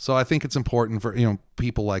 Yeah. So I think it's important for,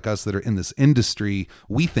 people like us that are in this industry,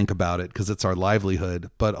 we think about it because it's our livelihood,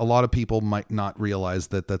 but a lot of people might not realize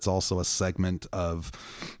that that's also a segment of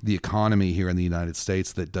the economy here in the United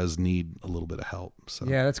States that does need a little bit of help. So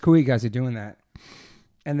yeah, that's cool you guys are doing that.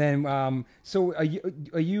 And then, so are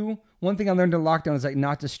you, one thing I learned in lockdown is like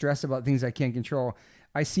not to stress about things I can't control.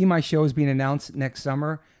 I see my shows being announced next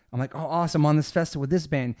summer. I'm like, oh, awesome, I'm on this festival with this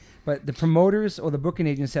band. But the promoters or the booking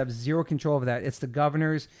agents have zero control over that. It's the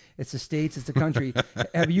governors, it's the states, it's the country.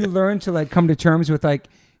 Have you learned to come to terms with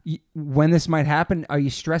when this might happen? Are you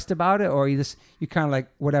stressed about it, or are you kind of like,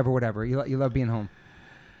 whatever, you love being home?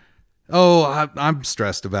 Oh, I'm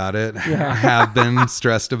stressed about it. Yeah. I have been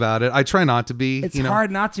stressed about it. I try not to be. It's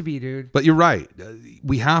hard not to be, dude. But you're right.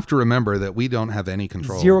 We have to remember that we don't have any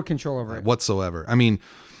control. Zero control over it. Whatsoever. I mean,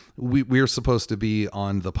 we were supposed to be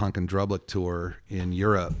on the Punk and Drublic tour in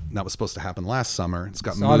Europe. That was supposed to happen last summer. It's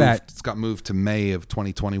got moved to May of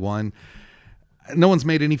 2021. No one's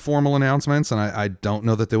made any formal announcements, and I don't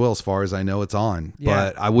know that they will. As far as I know, it's on. Yeah.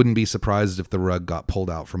 But I wouldn't be surprised if the rug got pulled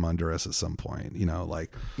out from under us at some point.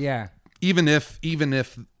 Yeah. Even if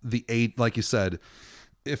the aid, like you said,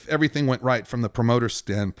 if everything went right from the promoter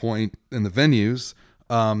standpoint in the venues,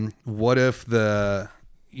 what if the,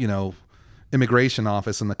 immigration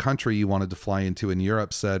office in the country you wanted to fly into in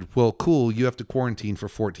Europe said, well, cool, you have to quarantine for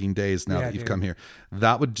 14 days now that you've come here.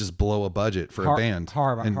 That would just blow a budget for a band.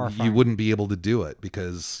 And you wouldn't be able to do it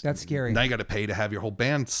because that's scary. Now you got to pay to have your whole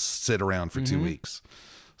band sit around for 2 weeks.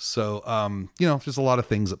 So, there's a lot of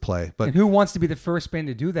things at play. But and who wants to be the first band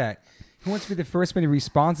to do that? Who wants to be the first band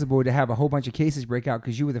responsible to have a whole bunch of cases break out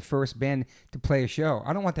because you were the first band to play a show?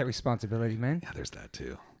 I don't want that responsibility, man. Yeah, there's that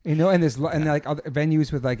too. And and other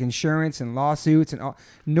venues with insurance and lawsuits and all.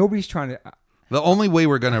 Nobody's trying to. The only way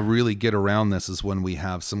we're going to really get around this is when we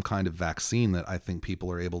have some kind of vaccine that I think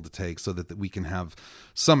people are able to take, so that we can have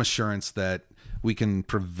some assurance that we can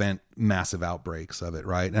prevent massive outbreaks of it,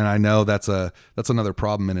 right? And I know that's another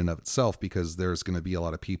problem in and of itself, because there's going to be a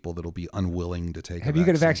lot of people that'll be unwilling to take. Have you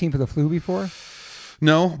got a vaccine for the flu before?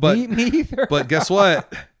 No, but me either. But guess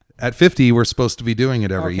what? At 50, we're supposed to be doing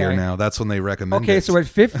it every year now. That's when they recommend it. Okay, so at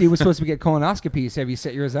 50, we're supposed to get colonoscopies. Have you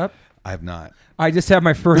set yours up? I have not. I just had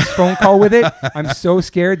my first phone call with it. I'm so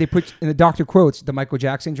scared. They put in the doctor quotes the Michael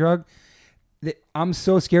Jackson drug. I'm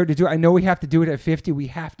so scared to do it. I know we have to do it at 50. We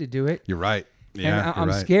have to do it. You're right. Yeah,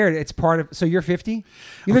 and I'm scared. It's part of. So you're 50.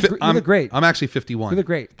 You look great. I'm actually 51. You look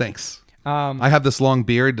great. Thanks. I have this long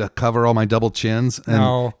beard to cover all my double chins, and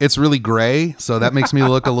No. it's really gray, so that makes me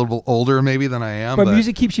look a little older maybe than I am. But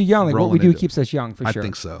music keeps you young. Like what we do keeps us young, for sure. I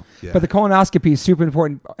think so. Yeah. But the colonoscopy is super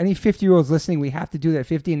important. Any 50-year-olds listening, we have to do that at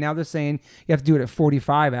 50, and now they're saying you have to do it at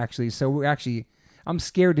 45. Actually, so I'm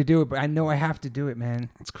scared to do it, but I know I have to do it,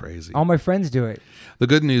 man. It's crazy. All my friends do it. The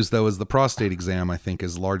good news, though, is the prostate exam, I think,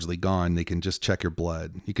 is largely gone. They can just check your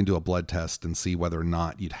blood. You can do a blood test and see whether or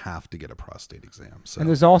not you'd have to get a prostate exam. So. And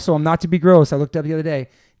there's also, not to be gross, I looked up the other day,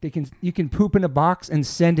 you can poop in a box and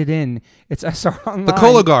send it in. I saw it online. The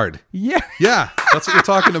Cologuard. Yeah. Yeah, that's what you're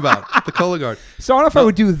talking about. The Cologuard. So I don't know if I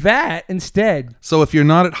would do that instead. So if you're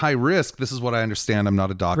not at high risk, this is what I understand. I'm not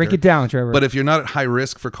a doctor. Break it down, Trevor. But if you're not at high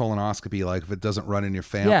risk for colonoscopy, like if it doesn't run in your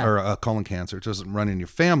family, or colon cancer, it doesn't run in your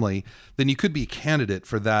family, then you could be a candidate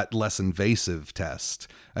for that less invasive test.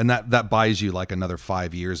 And that buys you like another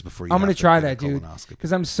 5 years before you. I'm going to try that, dude.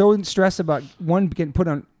 Because I'm so stressed about getting put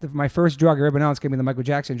on my first drug. Everyone else gave me the Michael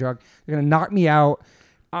Jackson drug. They're going to knock me out.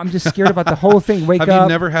 I'm just scared about the whole thing. Have you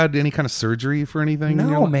never had any kind of surgery for anything?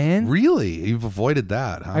 No, man. Really? You've avoided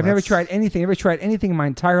that, huh? I've never tried anything. I've never tried anything in my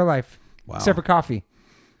entire life. Wow. Except for coffee.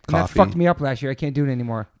 And that fucked me up last year. I can't do it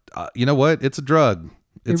anymore. You know what? It's a drug.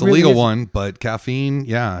 It's a legal one, but caffeine,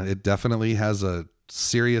 it definitely has a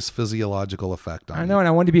serious physiological effect on I you. know, and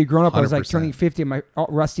I wanted to be a grown-up. I was like 100%. turning 50. My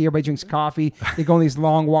rusty. Everybody drinks coffee. They go on these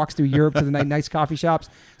long walks through Europe to the nice coffee shops.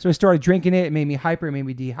 So I started drinking it. It made me hyper. It made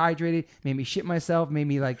me dehydrated. It made me shit myself. It made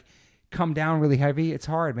me like come down really heavy. It's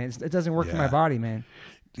hard, man. It doesn't work for my body, man.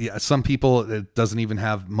 Yeah, some people, it doesn't even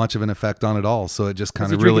have much of an effect on at all. So it just kind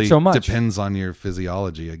Because of they drink really it so much. depends on your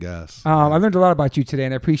physiology, I guess. I learned a lot about you today,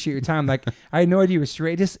 and I appreciate your time. Like, I had no idea you were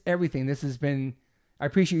straight. Just everything. This has been. I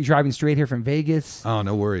appreciate you driving straight here from Vegas. Oh,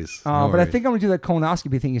 no worries. But I think I'm gonna do that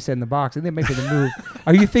colonoscopy thing you said in the box. I think that might be the move.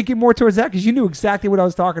 Are you thinking more towards that? Because you knew exactly what I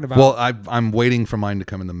was talking about. Well, I'm waiting for mine to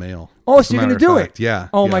come in the mail. Oh, As so a you're gonna matter do of fact. it? Yeah.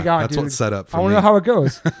 Oh yeah. my god, That's dude. what's set up for I me. want to know how it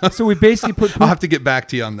goes. So we basically put poop, I'll have to get back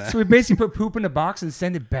to you on that. so we basically put poop in a box and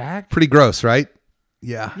send it back. Pretty gross, right?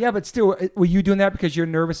 Yeah. Yeah, but still, were you doing that because you're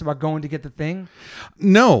nervous about going to get the thing?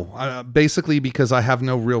 No, basically because I have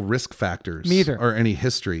no real risk factors. Me either. Or any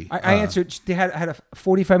history. I answered. They had a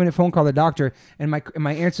 45-minute phone call to the doctor, and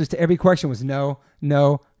my answers to every question was no.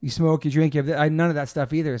 You smoke, you drink, you have I had none of that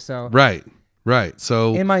stuff either. So Right.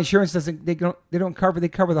 So and my insurance doesn't. They don't cover. They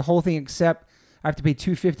cover the whole thing except I have to pay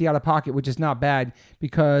 $250 out of pocket, which is not bad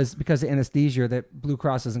because of anesthesia. That Blue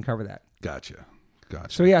Cross doesn't cover that. Gotcha.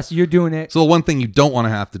 So yeah, so you're doing it. So the one thing you don't want to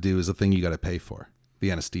have to do is the thing you got to pay for, the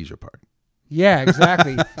anesthesia part. Yeah,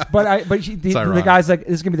 exactly. The ironic. guy's like,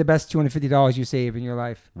 this is gonna be the best $250 you save in your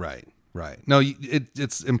life. Right. No,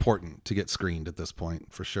 it's important to get screened at this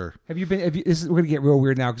point for sure. Have you been? We're gonna get real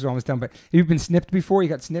weird now because we're almost done. But have you been snipped before? You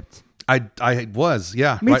got snipped? I was,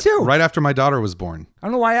 yeah. Me too. Right after my daughter was born. I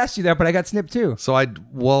don't know why I asked you that, but I got snipped too. So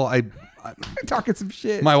I'm Talking some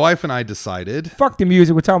shit. my wife and I decided, Fuck the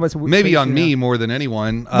music. We're talking about some maybe crazy on me now. more than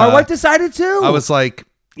anyone. My wife decided too. I was like,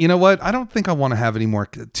 you know what? I don't think I want to have any more.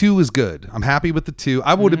 2 is good. I'm happy with the 2.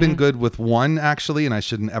 I would have been good with 1 actually, and I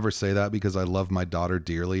shouldn't ever say that because I love my daughter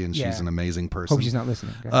dearly and Yeah. she's an amazing person. Hope she's not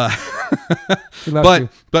listening. She loves you.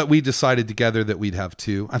 But we decided together that we'd have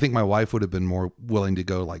 2. I think my wife would have been more willing to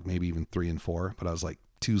go like maybe even 3 and 4, but I was like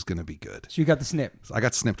 2's going to be good. So you got the snip. So I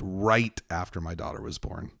got snipped right after my daughter was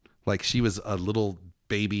born. Like she was a little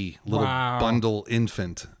baby, little Wow. bundle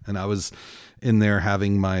infant, and I was in there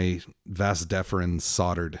having my vas deferens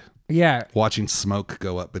soldered, Yeah. watching smoke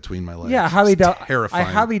go up between my legs. Yeah, I highly doubt. Terrifying.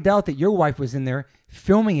 I highly doubt that your wife was in there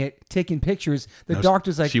filming it, taking pictures. The No,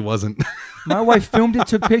 doctor's like, she wasn't. my wife filmed it,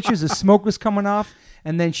 took pictures. The smoke was coming off,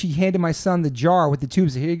 and then she handed my son the jar with the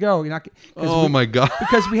tubes. Here you go. You're not. Oh my god.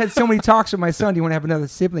 Because we had so many talks with my son. Do you want to have another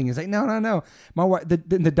sibling? He's like, no. My wife. The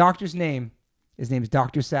doctor's name. His name is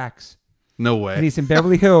Dr. Sachs, No and way. he's in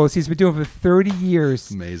Beverly Hills. He's been doing it for 30 years.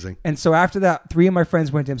 Amazing. And so after that, 3 of my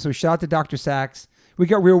friends went to him. So shout out to Dr. Sachs. We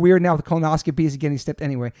got real weird now with the colonoscopy is getting stepped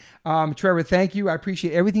anyway. Trevor, thank you. I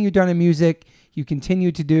appreciate everything you've done in music. You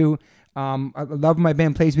continue to do. I love my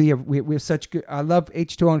band plays with you. We have such good. I love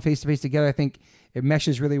H2O and Face to Face Together. I think it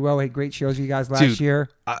meshes really well. We had great shows with you guys last Dude, year.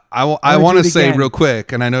 I wanna want do to it say again. real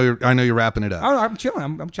quick, and I know you're wrapping it up. Oh, no, I'm chilling.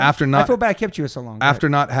 I'm chilling. After not- I feel bad I kept you so long. Go After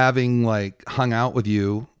not having like hung out with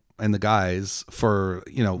you and the guys for,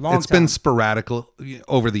 Long it's been time. sporadic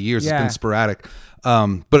over the years. Yeah. It's been sporadic.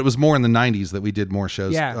 But it was more in the 90s that we did more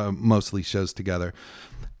shows, Yeah. mostly shows together.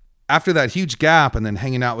 After that huge gap and then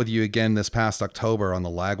hanging out with you again this past October on the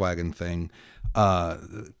Lagwagon thing,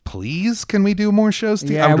 please can we do more shows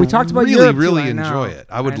together? Yeah, I would we talked about really, Europe too, really I know. enjoy it.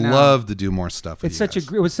 I would I know. love to do more stuff with It's you such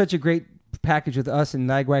guys. it was such a great package with us and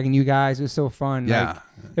Lagwagon. You guys, it was so fun. Yeah. Like,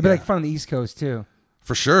 it'd be like fun on the East Coast too.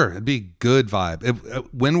 For sure. It'd be a good vibe.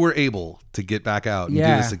 When we're able to get back out and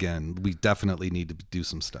Yeah. do this again, we definitely need to do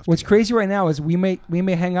some stuff. What's together. crazy right now is we may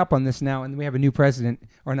hang up on this now, and we have a new president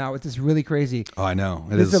or not. It's just really crazy. Oh, I know.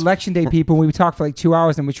 It This is. is election day, people. We talk for like 2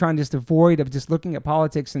 hours, and we're trying just to avoid of just looking at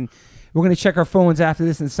politics, and we're going to check our phones after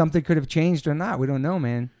this, and something could have changed or not. We don't know,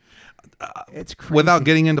 man. It's crazy. Without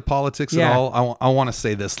getting into politics Yeah. at all, I want to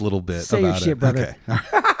say this little bit Say your about shit, it. brother. Okay.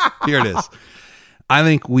 Here it is. I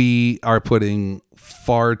think we are putting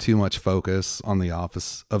far too much focus on the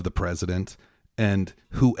office of the president, and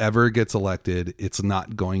whoever gets elected, it's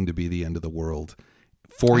not going to be the end of the world.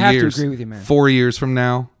 4 I have to years, agree with you, man. 4 years from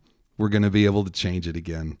now, we're going to be able to change it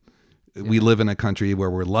again. We live in a country where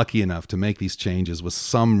we're lucky enough to make these changes with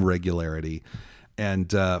some regularity. And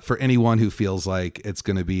for anyone who feels like it's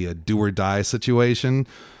going to be a do or die situation,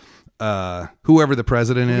 whoever the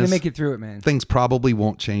president We're going is, to make it through it, man. things probably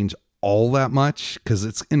won't change all that much because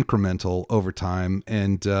it's incremental over time,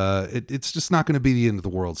 and it's just not going to be the end of the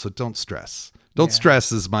world. So don't stress. Don't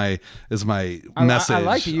stress is my message. I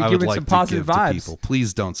like it. You're I would giving like some to positive give to vibes. people.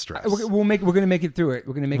 Please don't stress. We're going to make it through it.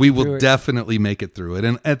 We're going to make We it through will it. definitely make it through it.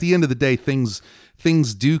 And at the end of the day, things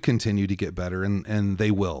do continue to get better, and they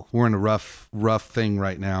will. We're in a rough thing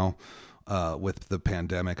right now with the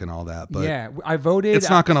pandemic and all that. But yeah, I voted. it's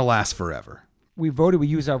not going to last forever. We voted. We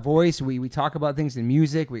use our voice. We talk about things in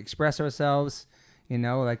music. We express ourselves.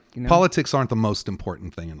 Politics aren't the most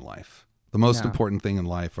important thing in life. The most No. important thing in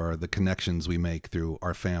life are the connections we make through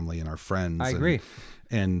our family and our friends. I agree.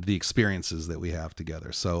 And the experiences that we have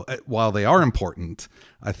together. So while they are important,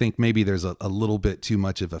 I think maybe there's a little bit too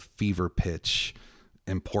much of a fever pitch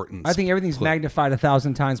importance. I think everything's magnified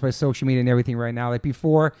 1,000 times by social media and everything right now. Like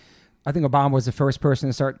before, I think Obama was the first person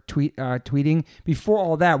to start tweeting. Before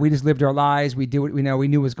all that, we just lived our lives. We do what we know. We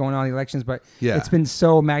knew what was going on in the elections, but Yeah. it's been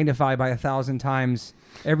so magnified by 1,000 times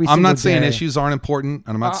every single I'm not saying day. issues aren't important,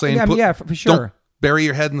 and I'm not saying for sure. don't bury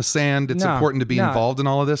your head in the sand. It's No, important to be no. involved in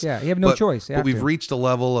all of this. Yeah, you have no choice. You But have we've to. reached a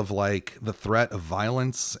level of like the threat of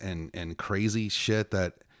violence and crazy shit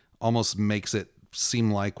that almost makes it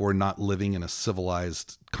seem like we're not living in a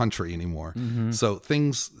civilized country anymore. Mm-hmm. So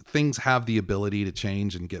things have the ability to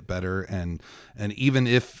change and get better, and even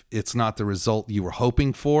if it's not the result you were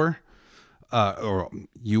hoping for, or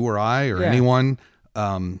you or I or Yeah. anyone,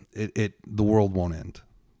 the world won't end.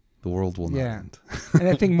 The world will not end. And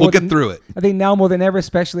I think We'll get through it. I think now more than ever,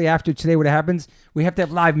 especially after today, what happens, we have to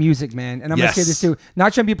have live music, man. And I'm going to say this too,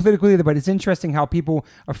 not trying to be political either, but it's interesting how people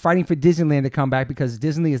are fighting for Disneyland to come back because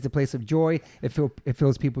Disney is the place of joy. It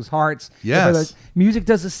fills people's hearts. Yes. Music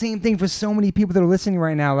does the same thing for so many people that are listening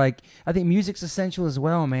right now. Like, I think music's essential as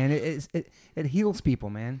well, man. It heals people,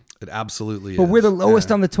 man. It absolutely But is. we're the lowest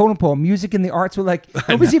Yeah. on the totem pole. Music and the arts, we're like,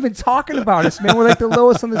 nobody's even talking about us, man. We're like the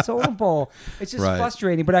lowest on the totem pole. It's just Right.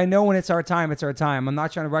 frustrating, but I know when it's our time, it's our time. I'm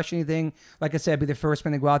not trying to rush anything. Like I said, be the first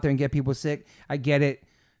man to go out there and get people sick. I get it.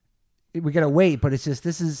 We got to wait, but it's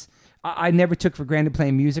just, I never took for granted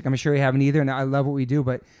playing music. I'm sure you haven't either, and I love what we do,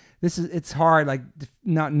 but it's hard, like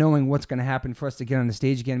not knowing what's going to happen for us to get on the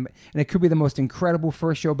stage again. And it could be the most incredible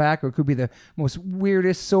first show back, or it could be the most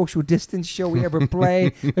weirdest social distance show we ever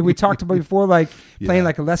play. Like we talked about before, like playing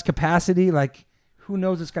like a less capacity. Like who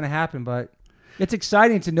knows what's going to happen? But it's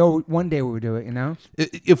exciting to know one day we'll do it. You know,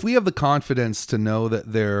 If we have the confidence to know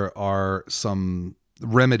that there are some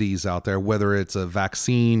remedies out there, whether it's a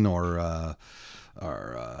vaccine or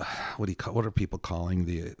what are people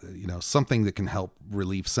calling something that can help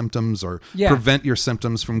relieve symptoms or prevent your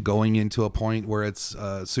symptoms from going into a point where it's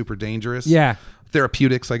super dangerous. Yeah.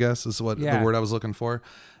 Therapeutics, I guess, is what the word I was looking for.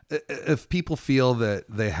 If people feel that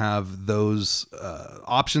they have those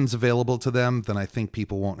options available to them, then I think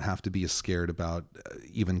people won't have to be as scared about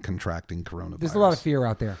even contracting coronavirus. There's a lot of fear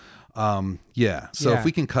out there. So if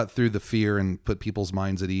we can cut through the fear and put people's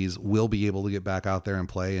minds at ease, we'll be able to get back out there and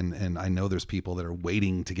play. And I know there's people that are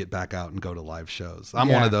waiting to get back out and go to live shows. I'm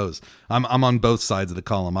one of those. I'm on both sides of the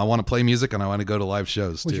column. I want to play music and I want to go to live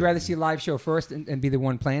shows. Would you rather see a live show first and be the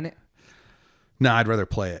one playing it? No, I'd rather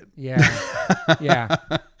play it. Yeah. Yeah.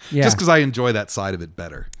 Just because I enjoy that side of it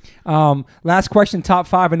better. Last question, top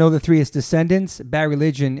 5. I know the 3 is Descendants, Bad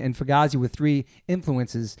Religion, and Fugazi with 3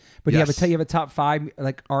 influences. But you have a top 5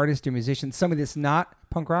 like artist or musician. Somebody that's not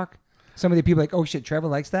punk rock. Some of the people like, oh shit, Trevor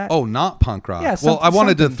likes that. Oh, not punk rock. Yeah, I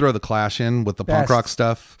wanted to throw the Clash in with the punk rock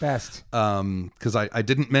stuff. Best. Because I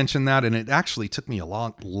didn't mention that, and it actually took me a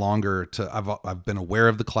lot longer to. I've been aware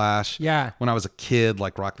of the Clash. Yeah. When I was a kid,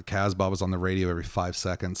 like Rock the Casbah was on the radio every 5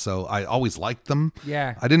 seconds, so I always liked them.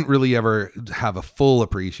 Yeah. I didn't really ever have a full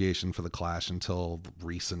appreciation for the Clash until the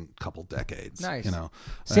recent couple decades. Nice. You know,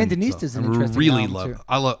 Sandinista's an interesting really album, too.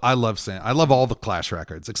 I love all the Clash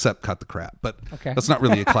records except Cut the Crap, but that's not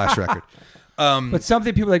really a Clash record. But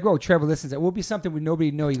something people are like, oh, Trevor listens to. It will be something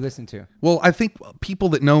nobody know you listen to. Well, I think people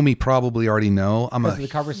that know me probably already know I'm a the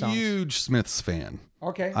cover songs. huge Smiths fan.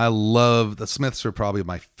 Okay. I love the Smiths are probably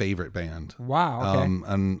my favorite band. Wow. Okay.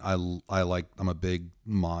 And I'm a big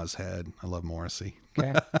Moz head. I love Morrissey.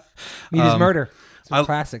 Okay. Meat is Murder. It's a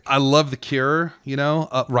classic. I love The Cure. You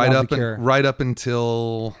know, right up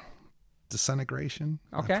until Disintegration.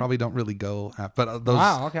 Okay. I probably don't really go after, but those.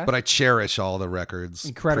 Wow, okay. But I cherish all the records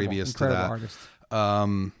previous to that. Artist.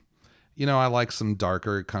 You know, I like some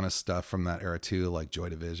darker kind of stuff from that era too, like Joy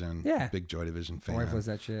Division. Yeah. Big Joy Division fan. My wife was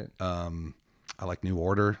that shit. I like New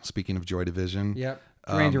Order. Speaking of Joy Division. Yep.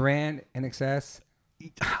 Duran, NXS.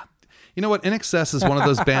 You know what? NXS is one of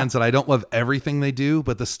those bands that I don't love everything they do,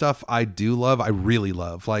 but the stuff I do love, I really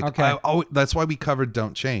love. Like, that's why we covered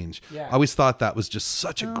Don't Change. Yeah. I always thought that was just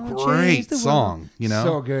such a great song, you know?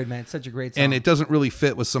 So good, man. Such a great song. And it doesn't really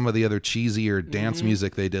fit with some of the other cheesier dance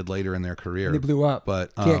music they did later in their career. And they blew up.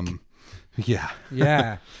 But, Kick. yeah.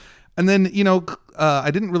 Yeah. And then, you know,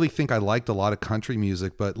 I didn't really think I liked a lot of country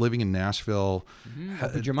music, but living in Nashville,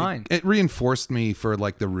 Opened your mind. It reinforced me for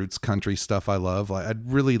like the roots country stuff I love. I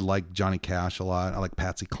really like Johnny Cash a lot. I like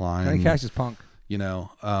Patsy Cline. Johnny Cash is punk. You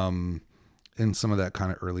know, and some of that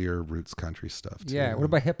kind of earlier roots country stuff too. Yeah. What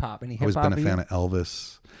about hip hop? Any hip Always hop? been a fan of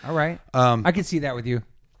Elvis. All right. I can see that with you.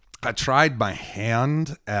 I tried my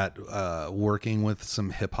hand at working with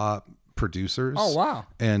some hip hop producers. Oh, wow.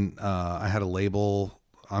 And I had a label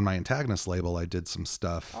on my Antagonist label. I did some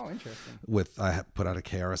stuff. Oh, interesting. I put out a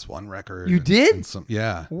KRS-One record. You did? And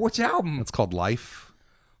yeah. Which album? It's called Life.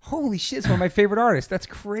 Holy shit! It's one of my favorite artists. That's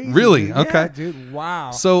crazy. Really? Dude. Okay, yeah, dude. Wow.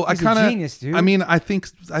 So He's I kind of genius, dude. I mean, I think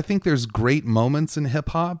there's great moments in hip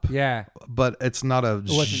hop. Yeah. But it's not a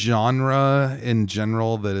genre in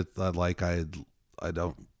general that it's like I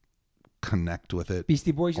don't connect with it.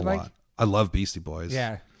 Beastie Boys, you like? Lot. I love Beastie Boys.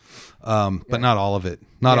 Yeah. But not all of it.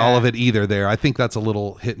 Not all of it either there. I think that's a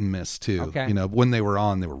little hit and miss too. Okay. You know, when they were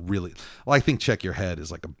on, they were really, well, I think Check Your Head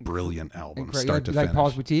is like a brilliant album, start to like finish.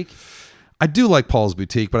 Paul's Boutique? I do like Paul's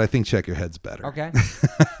Boutique, but I think Check Your Head's better. Okay.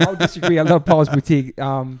 I'll disagree. I love Paul's Boutique.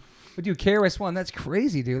 But dude, KRS-One, that's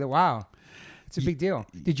crazy, dude. Wow. It's a big deal.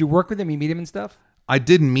 Did you work with him? You meet him and stuff? I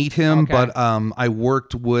didn't meet him, Okay. but I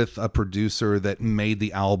worked with a producer that made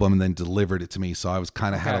the album and then delivered it to me. So I was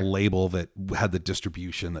kind of had a label that had the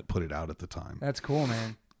distribution that put it out at the time. That's cool,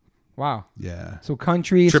 man. Wow. Yeah. So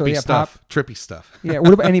country, Trippy pop. stuff. Trippy stuff. Yeah.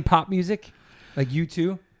 What about any pop music? Like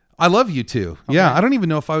U2? I love U2. Yeah. I don't even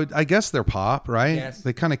know if I guess they're pop, right? Yes.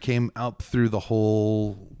 They kind of came up through the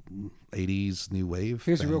whole 80s new wave.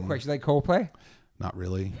 Here's thing. a real question. You like Coldplay? Not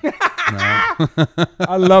really. No.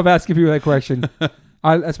 I love asking people that question.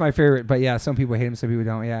 That's my favorite. But yeah, some people hate them, some people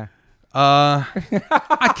don't. Yeah.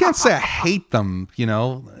 I can't say I hate them,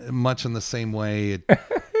 much in the same way.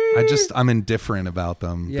 I'm indifferent about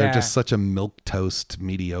them. Yeah. They're just such a milquetoast,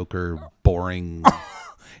 mediocre, boring.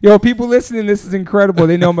 Yo, people listening, this is incredible.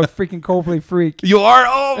 They know I'm a freaking Coldplay freak. You are?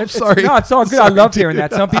 Oh, I'm sorry. No, it's all good. Sorry, I love hearing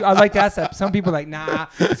that. Some people, I like to ask that. Some people are like, nah.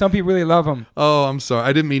 Some people really love them. Oh, I'm sorry.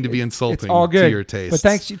 I didn't mean to be insulting It's all good. to your taste. But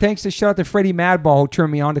thanks to shout out to Freddie Madball who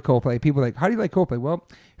turned me on to Coldplay. People are like, how do you like Coldplay? Well,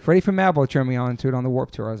 Freddie from Madball turned me on to it on the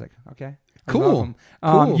Warped Tour. I was like, okay. I Cool.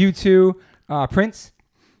 love him. U2, Prince.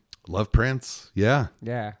 Love Prince. Yeah.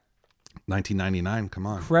 Yeah. 1999. Come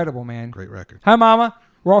on. Incredible, man. Great record. Hi, Mama.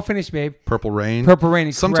 We're all finished, babe. Purple Rain. Purple Rain.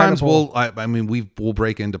 Incredible. Sometimes we'll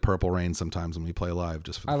break into Purple Rain sometimes when we play live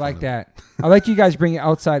just for the I fun like of that. I like you guys bringing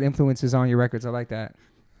outside influences on your records. I like that.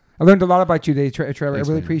 I learned a lot about you today, Trevor. Thanks, I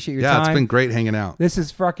really man. appreciate your time. Yeah, it's been great hanging out. This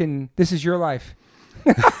is your life.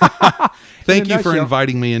 Thank you for nutshell.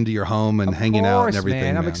 inviting me into your home and hanging out and everything.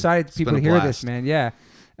 Man. I'm excited It's people been to a hear blast. this, man. Yeah.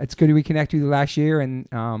 It's good to reconnect with you last year, and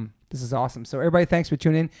this is awesome. So everybody, thanks for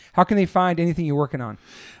tuning in. How can they find anything you're working on?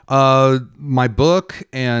 My book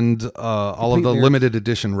and all of the lyrics. limited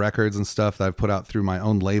edition records and stuff that I've put out through my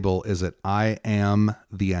own label is at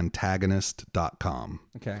IamTheAntagonist.com.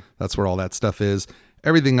 Okay. That's where all that stuff is.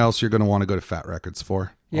 Everything else you're going to want to go to Fat Records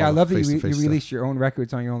for. Yeah, I All love that you face-to-face stuff. released your own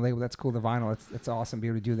records on your own label. That's cool. The vinyl. It's awesome to be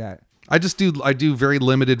able to do that. I do very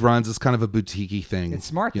limited runs. It's kind of a boutique-y thing. It's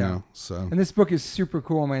smart, you though. know. So And this book is super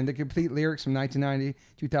cool, man. The complete lyrics from 1990,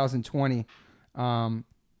 2020.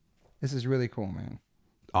 This is really cool, man.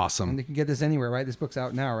 awesome. And you can get this anywhere, right? This book's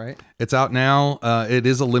out now, right? It's out now. It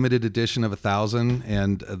is a limited edition of 1,000,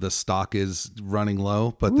 and the stock is running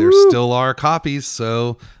low, but there still are copies.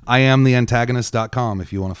 So IamTheAntagonist.com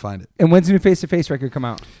if you want to find it. And when's the new Face-to-Face record come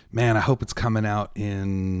out? Man, I hope it's coming out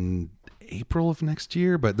in April of next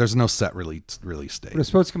year, but there's no set release date. But it's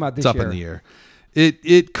supposed to come out this It's up year. in the air.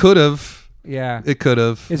 It could have. Yeah. It could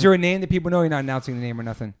have. Is there a name that people know? You're not announcing the name or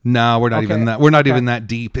nothing. No, we're not Okay. even that. We're not Okay. even that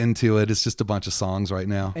deep into it. It's just a bunch of songs right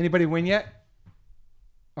now. Anybody win yet?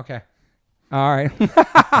 Okay. All right.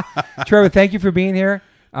 Trevor, thank you for being here.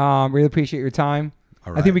 Really appreciate your time.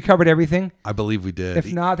 All I right. think we covered everything. I believe we did.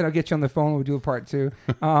 If not, then I'll get you on the phone. We'll do a part 2.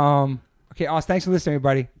 Okay, Austin, thanks for listening,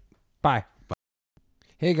 everybody. Bye.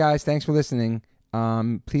 Hey, guys, thanks for listening.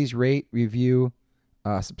 Please rate, review,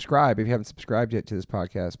 subscribe. If you haven't subscribed yet to this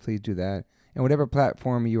podcast, please do that. And whatever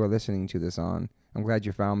platform you are listening to this on, I'm glad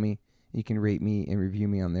you found me. You can rate me and review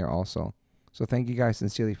me on there also. So thank you guys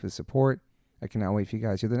sincerely for the support. I cannot wait for you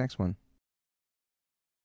guys to do the next one.